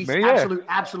retweeted it, didn't he?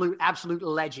 Absolute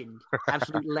legend.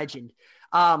 Absolute legend.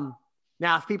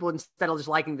 Now, if people, instead of just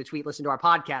liking the tweet, listen to our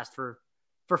podcast for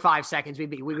 5 seconds, we'd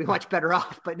be much better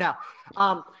off. But no,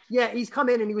 he's come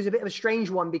in and he was a bit of a strange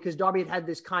one because Derby had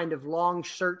this kind of long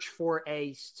search for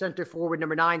a center forward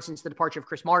number 9 since the departure of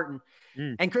Chris Martin.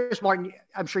 And Chris Martin,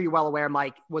 I'm sure you're well aware,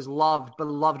 Mike, was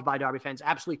beloved by Derby fans.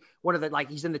 Absolutely one of the,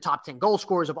 he's in the top 10 goal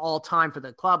scorers of all time for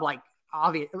the club.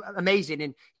 Obvious, amazing.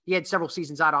 And he had several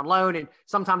seasons out on loan, and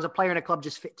sometimes a player and a club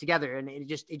just fit together and it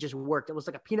just worked. It was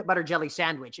like a peanut butter jelly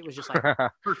sandwich. It was just like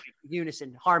perfect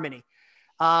unison, harmony.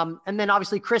 And then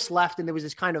obviously Chris left and there was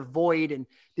this kind of void, and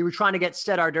they were trying to get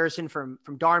Cedar Dursun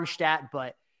from Darmstadt,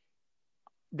 but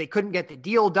they couldn't get the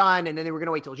deal done. And then they were going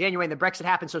to wait till January, and the Brexit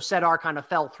happened. So Cedar kind of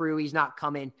fell through. He's not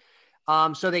coming.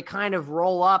 So they kind of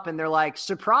roll up and they're like,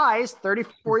 surprise,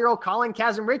 34-year-old Colin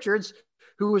Kazim-Richards,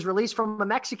 who was released from a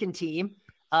Mexican team.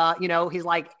 He's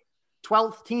like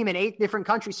 12th team in 8 different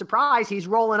countries. Surprise. He's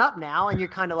rolling up now. And you're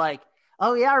kind of like,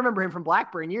 oh yeah, I remember him from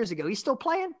Blackburn years ago. He's still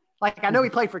playing. I know he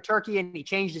played for Turkey and he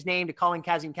changed his name to Colin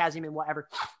Kazim and whatever.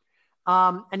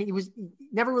 And he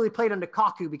never really played under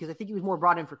Kaku because I think he was more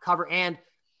brought in for cover, and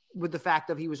with the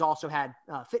fact of he was also had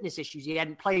fitness issues. He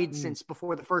hadn't played since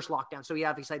before the first lockdown. So he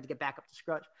obviously had to get back up to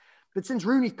scratch. But since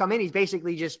Rooney's come in, he's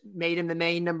basically just made him the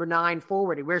main number 9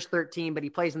 forward. He wears 13, but he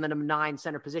plays in the number 9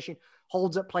 center position,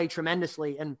 holds up play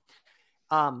tremendously. And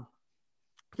I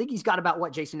think he's got about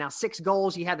what, Jason, now 6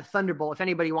 goals. He had the Thunderbolt. If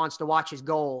anybody wants to watch his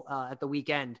goal at the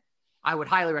weekend, I would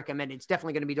highly recommend it. It's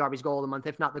definitely going to be Derby's goal of the month,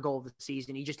 if not the goal of the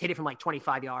season. He just hit it from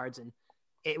 25 yards, and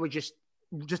it would just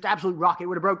absolute rocket. It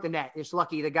would have broke the net. It's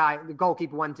lucky the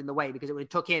goalkeeper went in the way, because it would have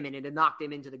took him and it had knocked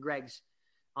him into the Gregs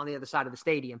on the other side of the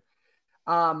stadium.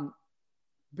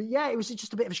 But yeah, it was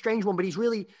just a bit of a strange one, but he's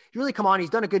really come on. He's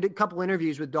done a good couple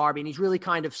interviews with Derby, and he's really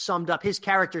kind of summed up his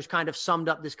characters, kind of summed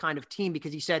up this kind of team,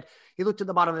 because he said he looked at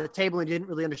the bottom of the table and didn't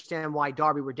really understand why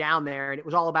Derby were down there. And it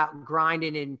was all about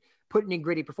grinding and putting in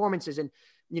gritty performances. And,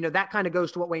 that kind of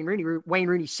goes to what Wayne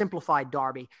Rooney simplified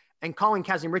Derby, and Colin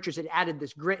Kazim-Richards had added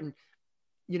this grit. And,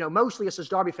 mostly us as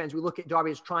Derby fans, we look at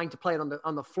Derby as trying to play it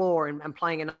on the floor and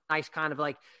playing a nice kind of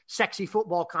sexy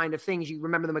football kind of things. You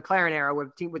remember the McLaren era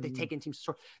where they taken teams.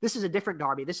 This is a different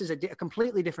Derby. This is a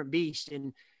completely different beast.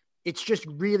 And it's just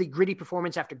really gritty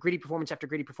performance after gritty performance after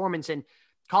gritty performance. And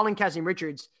Colin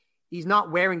Kazim-Richards, he's not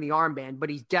wearing the armband, but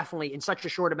he's definitely, in such a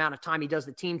short amount of time, he does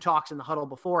the team talks in the huddle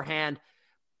beforehand.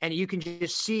 And you can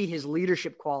just see his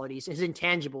leadership qualities, his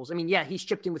intangibles. I mean, yeah, he's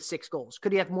chipped in with 6 goals.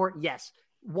 Could he have more? Yes.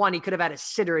 One, he could have had a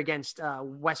sitter against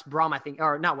West Brom, I think,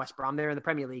 or not West Brom. They're in the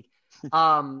Premier League. What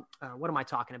am I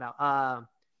talking about?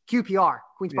 QPR,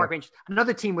 Queen's Park Rangers.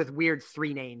 Another team with weird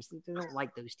 3 names. They don't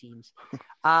like those teams.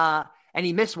 And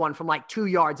he missed one from 2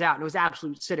 yards out, and it was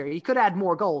absolute sitter. He could add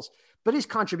more goals, but his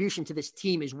contribution to this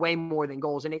team is way more than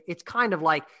goals. And it's kind of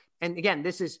and again,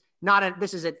 this is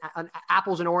an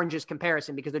apples and oranges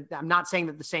comparison, because I'm not saying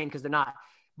that the same, because they're not.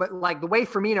 But the way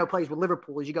Firmino plays with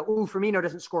Liverpool is you go, ooh, Firmino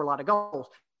doesn't score a lot of goals,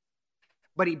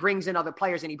 but he brings in other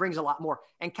players and he brings a lot more.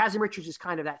 And Kazim-Richards is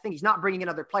kind of that thing. He's not bringing in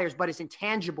other players, but his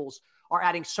intangibles are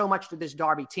adding so much to this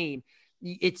Derby team.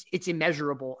 It's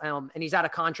immeasurable. And he's out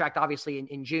of contract, obviously,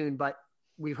 in June. But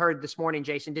we've heard this morning,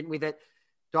 Jason, didn't we, that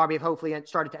Derby have hopefully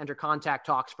started to enter contact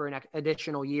talks for an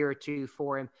additional year or two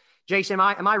for him. Jason,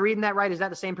 am I reading that right? Is that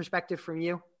the same perspective from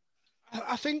you?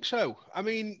 I think so. I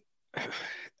mean,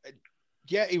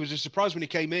 yeah, he was a surprise when he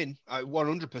came in,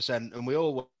 100%, and we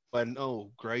all went,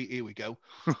 "Oh, great, here we go."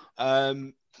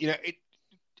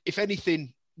 If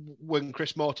anything, when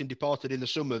Chris Martin departed in the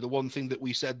summer, the one thing that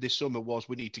we said this summer was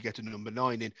we need to get a number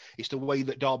 9 in. It's the way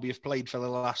that Derby have played for the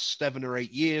last 7 or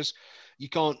 8 years. You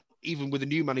can't, even with a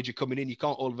new manager coming in, you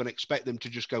can't all of them expect them to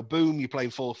just go, boom, you're playing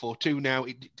 4-4-2 now.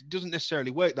 It doesn't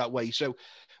necessarily work that way. So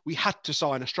we had to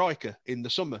sign a striker in the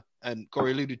summer. And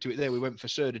Corey alluded to it there. We went for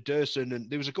Serda Durson, and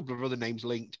there was a couple of other names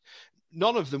linked.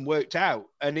 None of them worked out.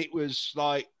 And it was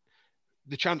like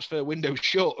the transfer window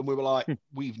shut, and we were like,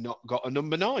 we've not got a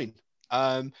number 9.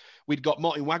 We'd got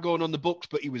Martin Waghorn on the books,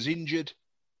 but he was injured.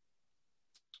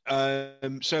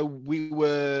 So we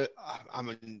were, I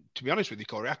mean, to be honest with you,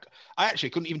 Corey, I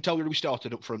actually couldn't even tell where we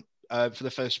started up front for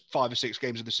the first 5 or 6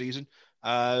 games of the season.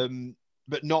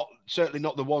 But certainly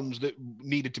not the ones that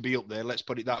needed to be up there. Let's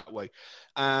put it that way.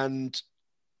 And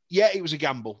yeah, it was a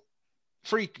gamble.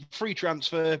 Free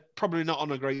transfer, probably not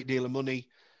on a great deal of money.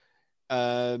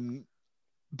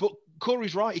 But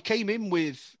Corey's right. He came in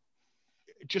with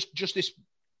just this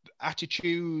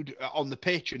attitude on the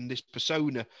pitch and this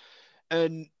persona.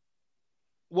 And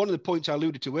one of the points I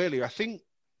alluded to earlier, I think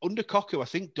under Cocker, I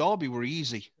think Derby were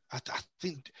easy. I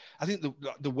think the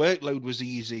workload was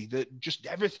easy. That just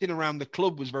everything around the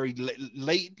club was very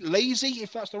lazy,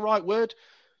 if that's the right word.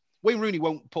 Wayne Rooney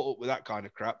won't put up with that kind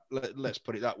of crap. Let's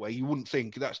put it that way. You wouldn't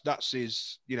think that's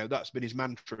his, that's been his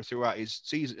mantra throughout his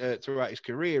season, throughout his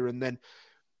career. And then,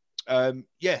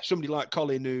 somebody like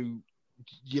Colin, who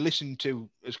you listen to,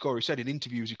 as Corey said in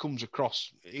interviews, he comes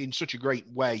across in such a great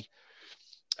way.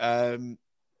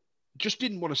 Just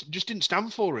didn't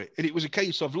stand for it. And it was a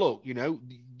case of, look,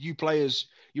 you players,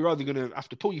 you're either going to have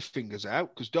to pull your fingers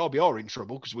out because Derby are in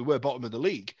trouble because we were bottom of the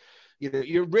league.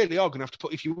 You really are going to have to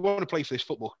put, if you want to play for this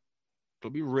football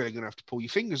club, you're really going to have to pull your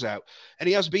fingers out. And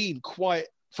he has been quite,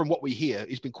 from what we hear,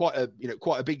 he's been quite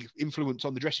a big influence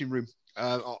on the dressing room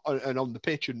and on the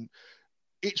pitch. And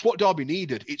it's what Derby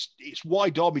needed. It's why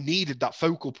Derby needed that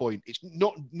focal point. It's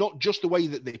not just the way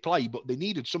that they play, but they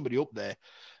needed somebody up there.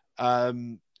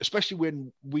 Especially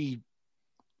when we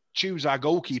choose our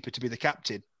goalkeeper to be the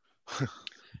captain,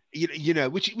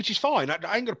 which is fine.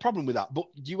 I ain't got a problem with that. But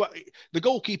the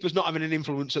goalkeeper's not having an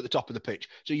influence at the top of the pitch.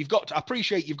 So you've got to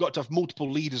have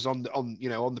multiple leaders on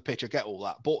the pitch. I get all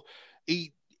that, but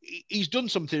he's done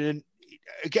something, and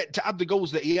again, to add the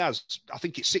goals that he has, I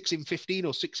think it's 6 in 15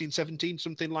 or 6 in 17,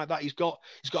 something like that. He's got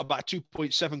about a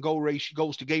 2.7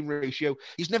 goals to game ratio.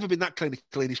 He's never been that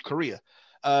clinical in his career.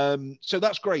 So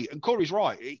that's great. And Corey's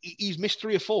right. He's missed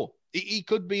 3 or 4. He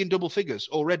could be in double figures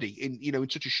already in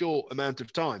such a short amount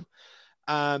of time.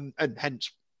 And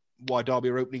hence why Derby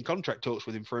are opening contract talks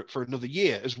with him for another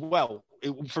year as well,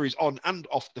 for his on and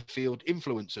off the field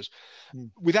influences.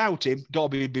 Without him,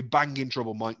 Derby would be bang in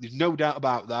trouble, Mike. There's no doubt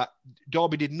about that.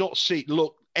 Derby did not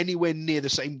look anywhere near the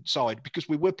same side because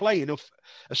we were playing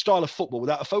a style of football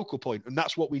without a focal point, and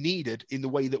that's what we needed in the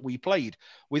way that we played.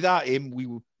 Without him, we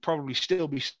would probably still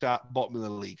be bottom of the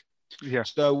league. Yeah.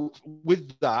 So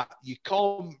with that, you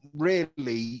can't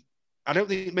really. I don't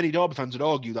think many Derby fans would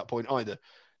argue that point either.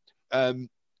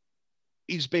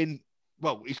 He's keeping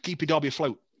Derby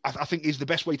afloat. I think is the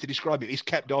best way to describe it. He's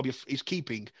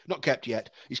keeping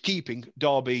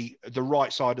Derby the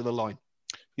right side of the line.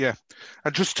 Yeah,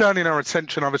 and just turning our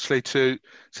attention, obviously, to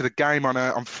the game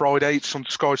on Friday. It's on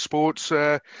Sky Sports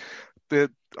at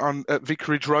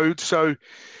Vicarage Road. So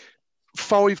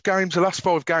the last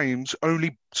 5 games,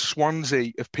 only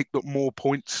Swansea have picked up more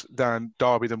points than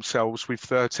Derby themselves with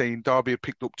 13. Derby have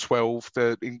picked up 12.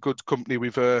 They're in good company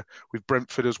with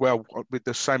Brentford as well with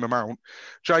the same amount.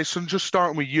 Jason, just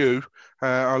starting with you,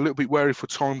 I'm a little bit wary for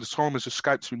time. The time has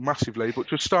escaped me massively, but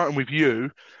just starting with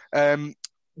you,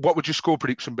 what would your score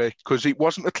prediction be? Because it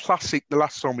wasn't a classic the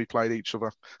last time we played each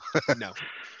other.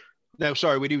 No,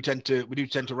 sorry, we do tend to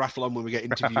rattle on when we get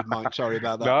interviewed, Mike. Sorry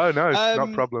about that. No, not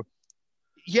a problem.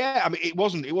 Yeah, I mean, it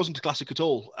wasn't a classic at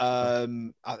all. A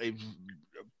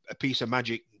piece of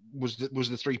magic was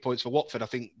the 3 points for Watford. I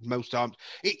think most times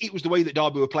it was the way that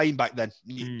Derby were playing back then.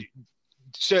 It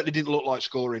certainly didn't look like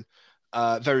scoring.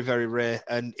 Very, very rare.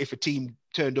 And if a team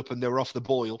turned up and they were off the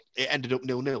boil, it ended up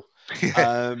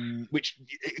 0-0. Which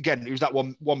again, it was that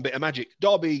one bit of magic.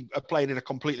 Derby are playing in a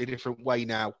completely different way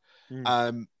now.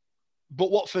 But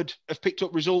Watford have picked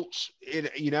up results.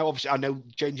 Obviously, I know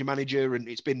change of manager, and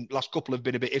last couple have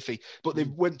been a bit iffy, but they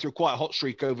went through quite a hot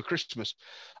streak over Christmas.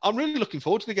 I'm really looking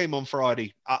forward to the game on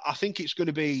Friday. I think it's going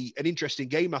to be an interesting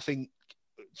game. I think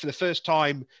for the first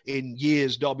time in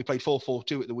years, Derby played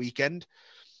 4-4-2 at the weekend.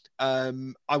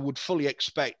 I would fully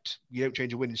expect you don't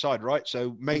change a winning side, right?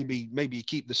 So maybe you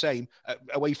keep the same.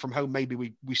 Away from home, maybe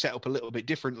we set up a little bit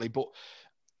differently. But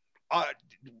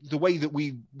the way that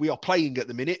we are playing at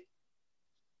the minute,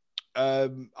 I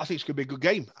think it's going to be a good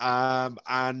game.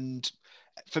 And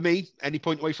for me, any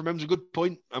point away from home is a good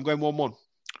point. I'm going 1-1.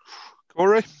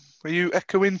 Corey, are you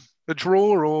echoing a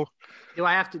draw, or do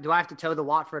I have to toe the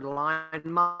Watford line,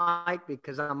 Mike,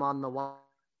 because I'm on the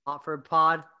Watford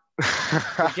pod?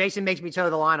 Jason makes me toe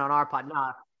the line on our pod.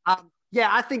 Nah. Yeah,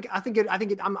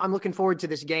 I'm looking forward to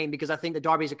this game because I think the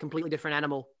Derby is a completely different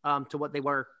animal to what they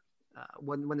were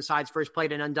when the sides first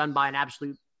played, and undone by an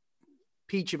absolute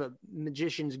peach of a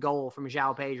magician's goal from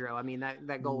João Pedro. I mean,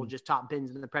 that goal just top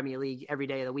bins in the Premier League every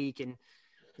day of the week, and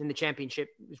in the Championship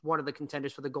is one of the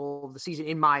contenders for the goal of the season,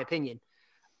 in my opinion.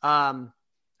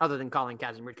 Other than Colin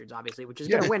Kazim-Richards, obviously, which is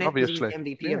going to win it because he's the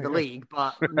MVP of the league,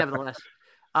 but nevertheless.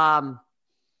 An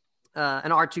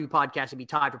R2 podcast would be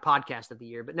tied for podcast of the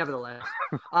year, but nevertheless,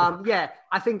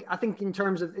 I think in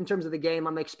terms of the game,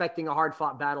 I'm expecting a hard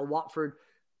fought battle. Watford,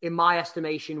 in my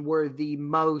estimation, were the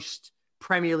most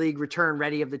Premier League return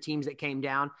ready of the teams that came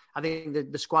down. I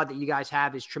think the squad that you guys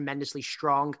have is tremendously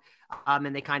strong,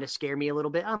 and they kind of scare me a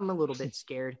little bit. I'm a little bit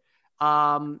scared,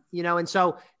 and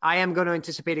so I am going to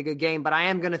anticipate a good game, but I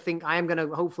am going to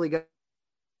hopefully go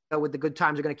with the good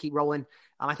times are going to keep rolling.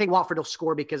 I think Watford will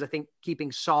score because I think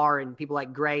keeping Sarr and people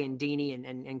like Gray and Deeney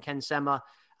and Ken Sema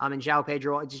and João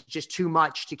Pedro, it's just too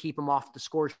much to keep them off the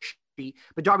score sheet.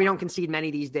 But Derby don't concede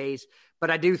many these days. But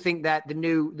I do think that the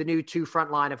new two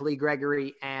front line of Lee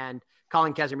Gregory and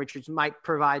Colin Kazim-Richards might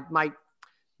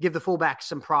give the fullbacks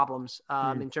some problems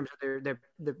in terms of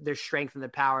their strength and their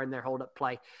power and their hold up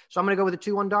play. So I'm going to go with a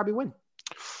 2-1 Derby win.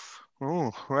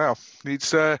 Oh, well,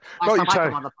 it's like you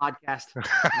say on the podcast.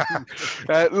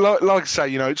 Like I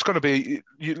say, it's going to be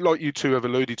like you two have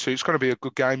alluded to. It's going to be a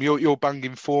good game. You're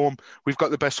banging form. We've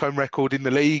got the best home record in the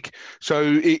league, so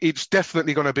it's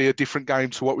definitely going to be a different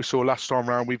game to what we saw last time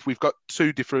round. We've got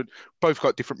both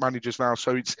got different managers now,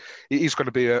 so it is going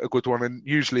to be a good one. And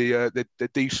usually they're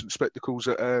decent spectacles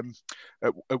at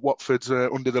Watford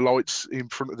under the lights in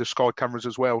front of the Sky cameras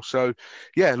as well. So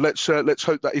yeah, let's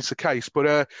hope that is the case.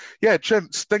 But yeah,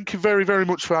 gents, thank you very, very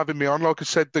much for having me on. Like I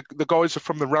said, the guys are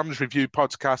from the Rams Review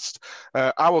podcast.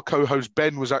 Our co-host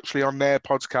Ben was actually on their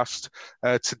podcast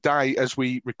today as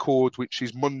we record, which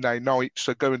is Monday night.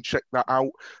 So go and check that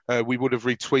out. We would have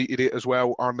retweeted it as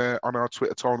well on our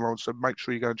Twitter timeline. So make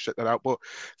sure you go and check that out. But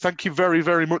thank you very,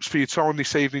 very much for your time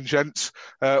this evening, gents,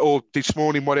 or this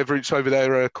morning, whatever it's over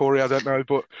there, Corey. I don't know,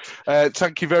 but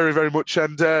thank you very, very much.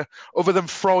 And other than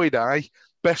Friday,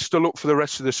 best of luck for the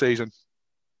rest of the season.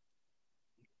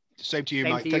 Same to you,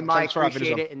 Same Mike. to you, Mike. Thanks for having us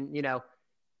on. Appreciate it. And,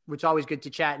 it's always good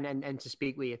to chat and to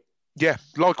speak with you. Yeah,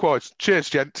 likewise. Cheers,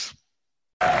 gents.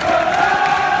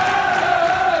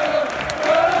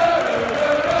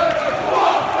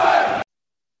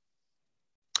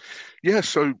 Yeah,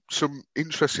 so some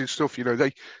interesting stuff.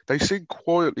 They seem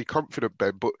quietly confident,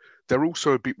 Ben, but they're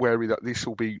also a bit wary that this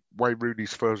will be Wayne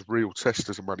Rooney's first real test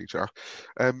as a manager.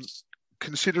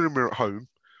 Considering we're at home,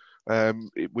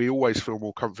 we always feel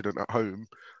more confident at home.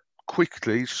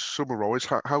 Quickly summarise,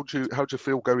 how do you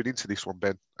feel going into this one,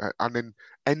 Ben? And then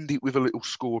end it with a little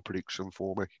score prediction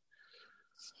for me.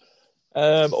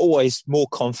 Always more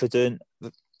confident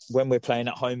when we're playing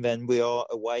at home than we are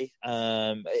away.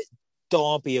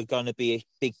 Derby are going to be a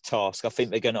big task. I think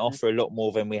they're going to offer a lot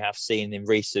more than we have seen in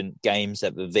recent games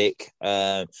at the Vic.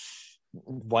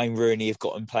 Wayne Rooney have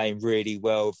gotten playing really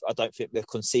well. I don't think they've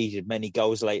conceded many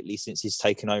goals lately since he's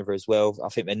taken over as well. I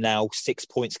think they're now 6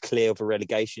 points clear of the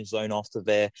relegation zone after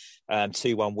their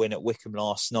 2-1 win at Wickham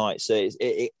last night. So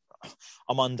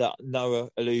I'm under no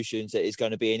illusions that it's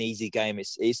going to be an easy game.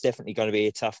 It's definitely going to be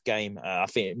a tough game. I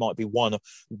think it might be one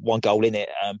goal in it,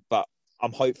 but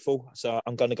I'm hopeful. So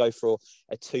I'm going to go for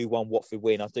a 2-1 Watford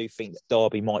win. I do think that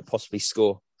Derby might possibly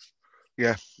score.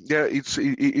 Yeah, it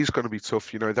is going to be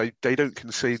tough. They don't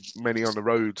concede many on the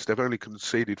roads. They've only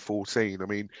conceded 14. I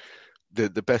mean, the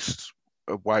best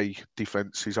away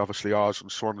defence is obviously ours,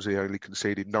 and Swansea only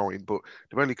conceded 9, but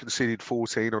they've only conceded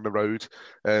 14 on the road.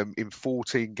 In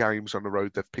 14 games on the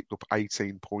road, they've picked up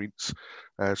 18 points.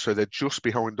 So they're just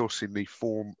behind us in the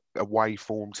away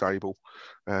form table.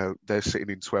 They're sitting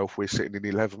in 12th, we're sitting in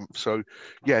 11th. So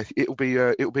yeah, it'll be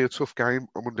a tough game.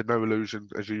 I'm under no illusion,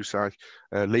 as you say.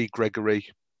 Lee Gregory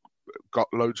got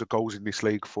loads of goals in this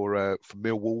league for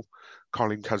Millwall.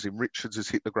 Colin Kazim-Richards has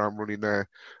hit the ground running there,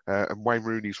 and Wayne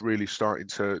Rooney's really starting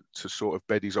to sort of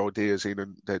bed his ideas in,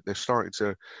 and they're starting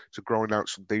to grind out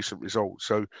some decent results.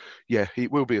 So, yeah,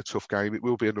 it will be a tough game. It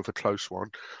will be another close one.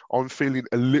 I'm feeling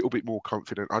a little bit more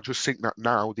confident. I just think that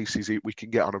now this is it. We can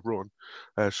get on a run.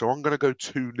 So I'm going to go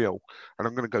 2-0, and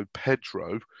I'm going to go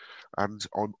Pedro, and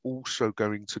I'm also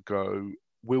going to go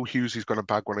Will Hughes is going to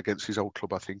bag one against his old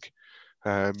club, I think.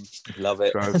 Love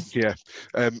it. So, yeah.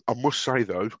 I must say,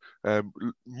 though,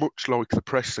 much like the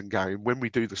Preston game, when we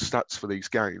do the stats for these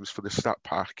games, for the stat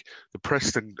pack, the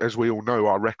Preston, as we all know,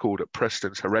 our record at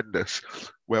Preston's horrendous.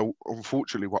 Well,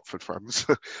 unfortunately, Watford fans,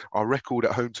 our record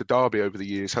at home to Derby over the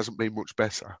years hasn't been much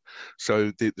better.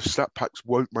 So the stat packs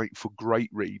won't make for great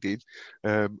reading,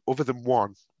 other than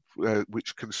one,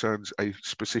 which concerns a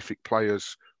specific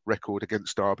player's record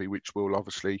against Derby, which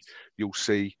you'll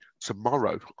see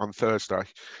tomorrow on Thursday.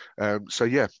 So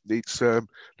yeah, it's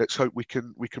let's hope we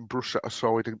can brush that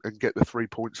aside and get the 3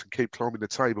 points and keep climbing the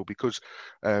table, because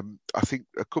I think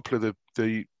a couple of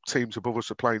the teams above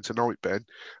us are playing tonight, Ben,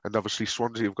 and obviously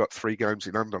Swansea have got 3 games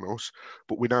in hand on us,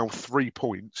 but we're now 3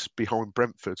 points behind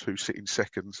Brentford, who sit in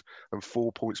second, and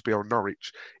 4 points behind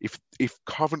Norwich. If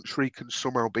Coventry can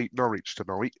somehow beat Norwich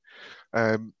tonight,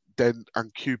 then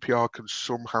and QPR can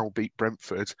somehow beat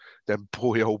Brentford, then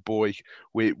boy oh boy,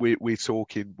 we're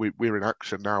talking, we're in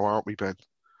action now, aren't we, Ben?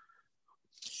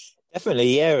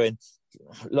 Definitely, yeah. And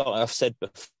like I've said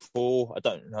before, I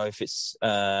don't know if it's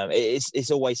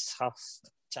always tough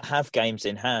to have games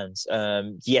in hand.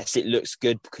 Yes, it looks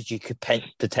good because you could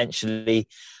potentially,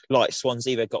 like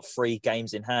Swansea, they've got 3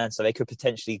 games in hand, so they could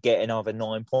potentially get another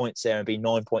 9 points there and be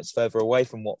 9 points further away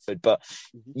from Watford. But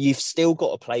you've still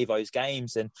got to play those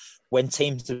games, and when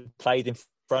teams have played in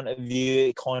front of you,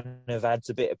 it kind of adds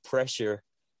a bit of pressure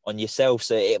on yourself.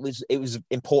 So it was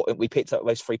important we picked up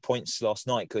those 3 points last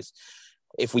night, because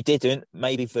if we didn't,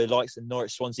 maybe the likes of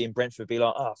Norwich, Swansea and Brentford would be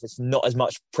like, there's not as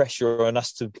much pressure on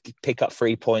us to pick up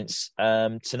 3 points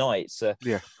tonight. So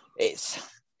yeah,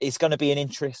 it's going to be an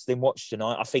interesting watch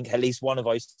tonight. I think at least one of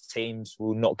those teams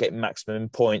will not get maximum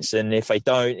points, and if they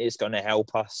don't, it's going to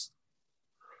help us.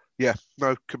 Yeah,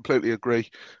 no, completely agree.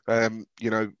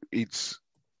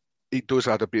 It does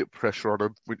add a bit of pressure on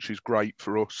them, which is great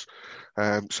for us.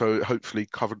 So hopefully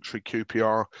Coventry,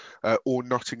 QPR, or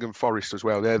Nottingham Forest as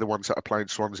well. They're the ones that are playing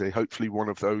Swansea. Hopefully one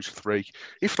of those 3,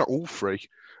 if not all 3,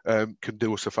 can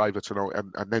do us a favour tonight,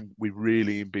 and then we're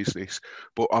really in business.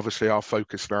 But obviously our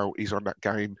focus now is on that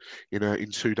game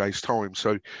in 2 days' time.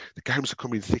 So the games are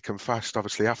coming thick and fast.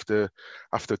 Obviously after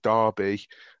Derby,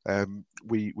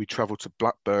 we travel to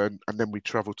Blackburn, and then we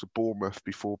travel to Bournemouth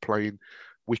before playing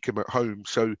Wickham at home.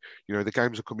 So, the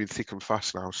games are coming thick and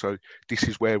fast now. So this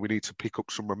is where we need to pick up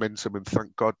some momentum, and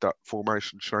thank God that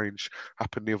formation change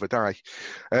happened the other day.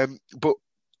 But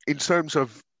in terms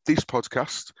of this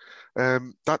podcast,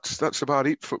 that's about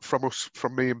it from us,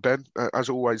 from me and Ben. As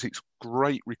always, it's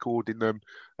great recording them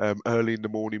early in the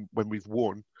morning when we've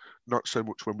won, not so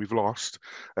much when we've lost.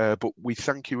 But we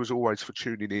thank you as always for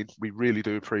tuning in. We really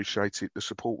do appreciate it, the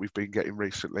support we've been getting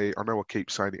recently. I know I keep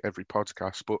saying it every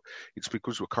podcast, but it's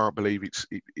because we can't believe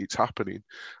it's happening.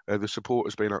 The support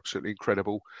has been absolutely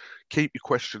incredible. Keep your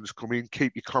questions coming,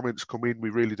 keep your comments coming. We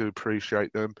really do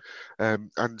appreciate them.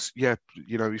 And yeah,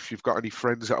 if you've got any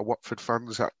friends that are Watford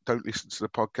fans that don't listen to the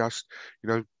podcast,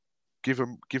 give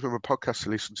them a podcast to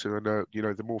listen to, and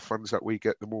the more fans that we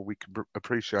get, the more we can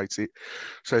appreciate it.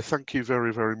 So thank you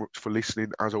very, very much for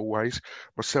listening. As always,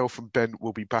 myself and Ben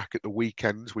will be back at the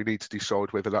weekends. We need to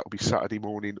decide whether that will be Saturday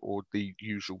morning or the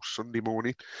usual Sunday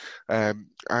morning.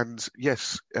 And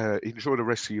yes, enjoy the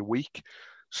rest of your week.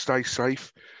 Stay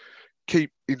safe.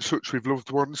 Keep in touch with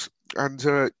loved ones, and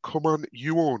come on,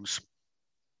 you Horns.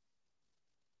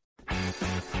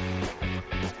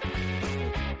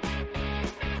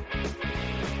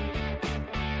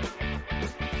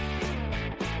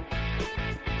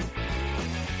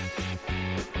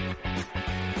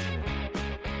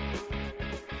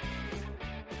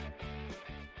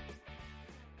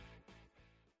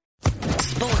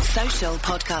 Sports Social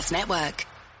Podcast Network.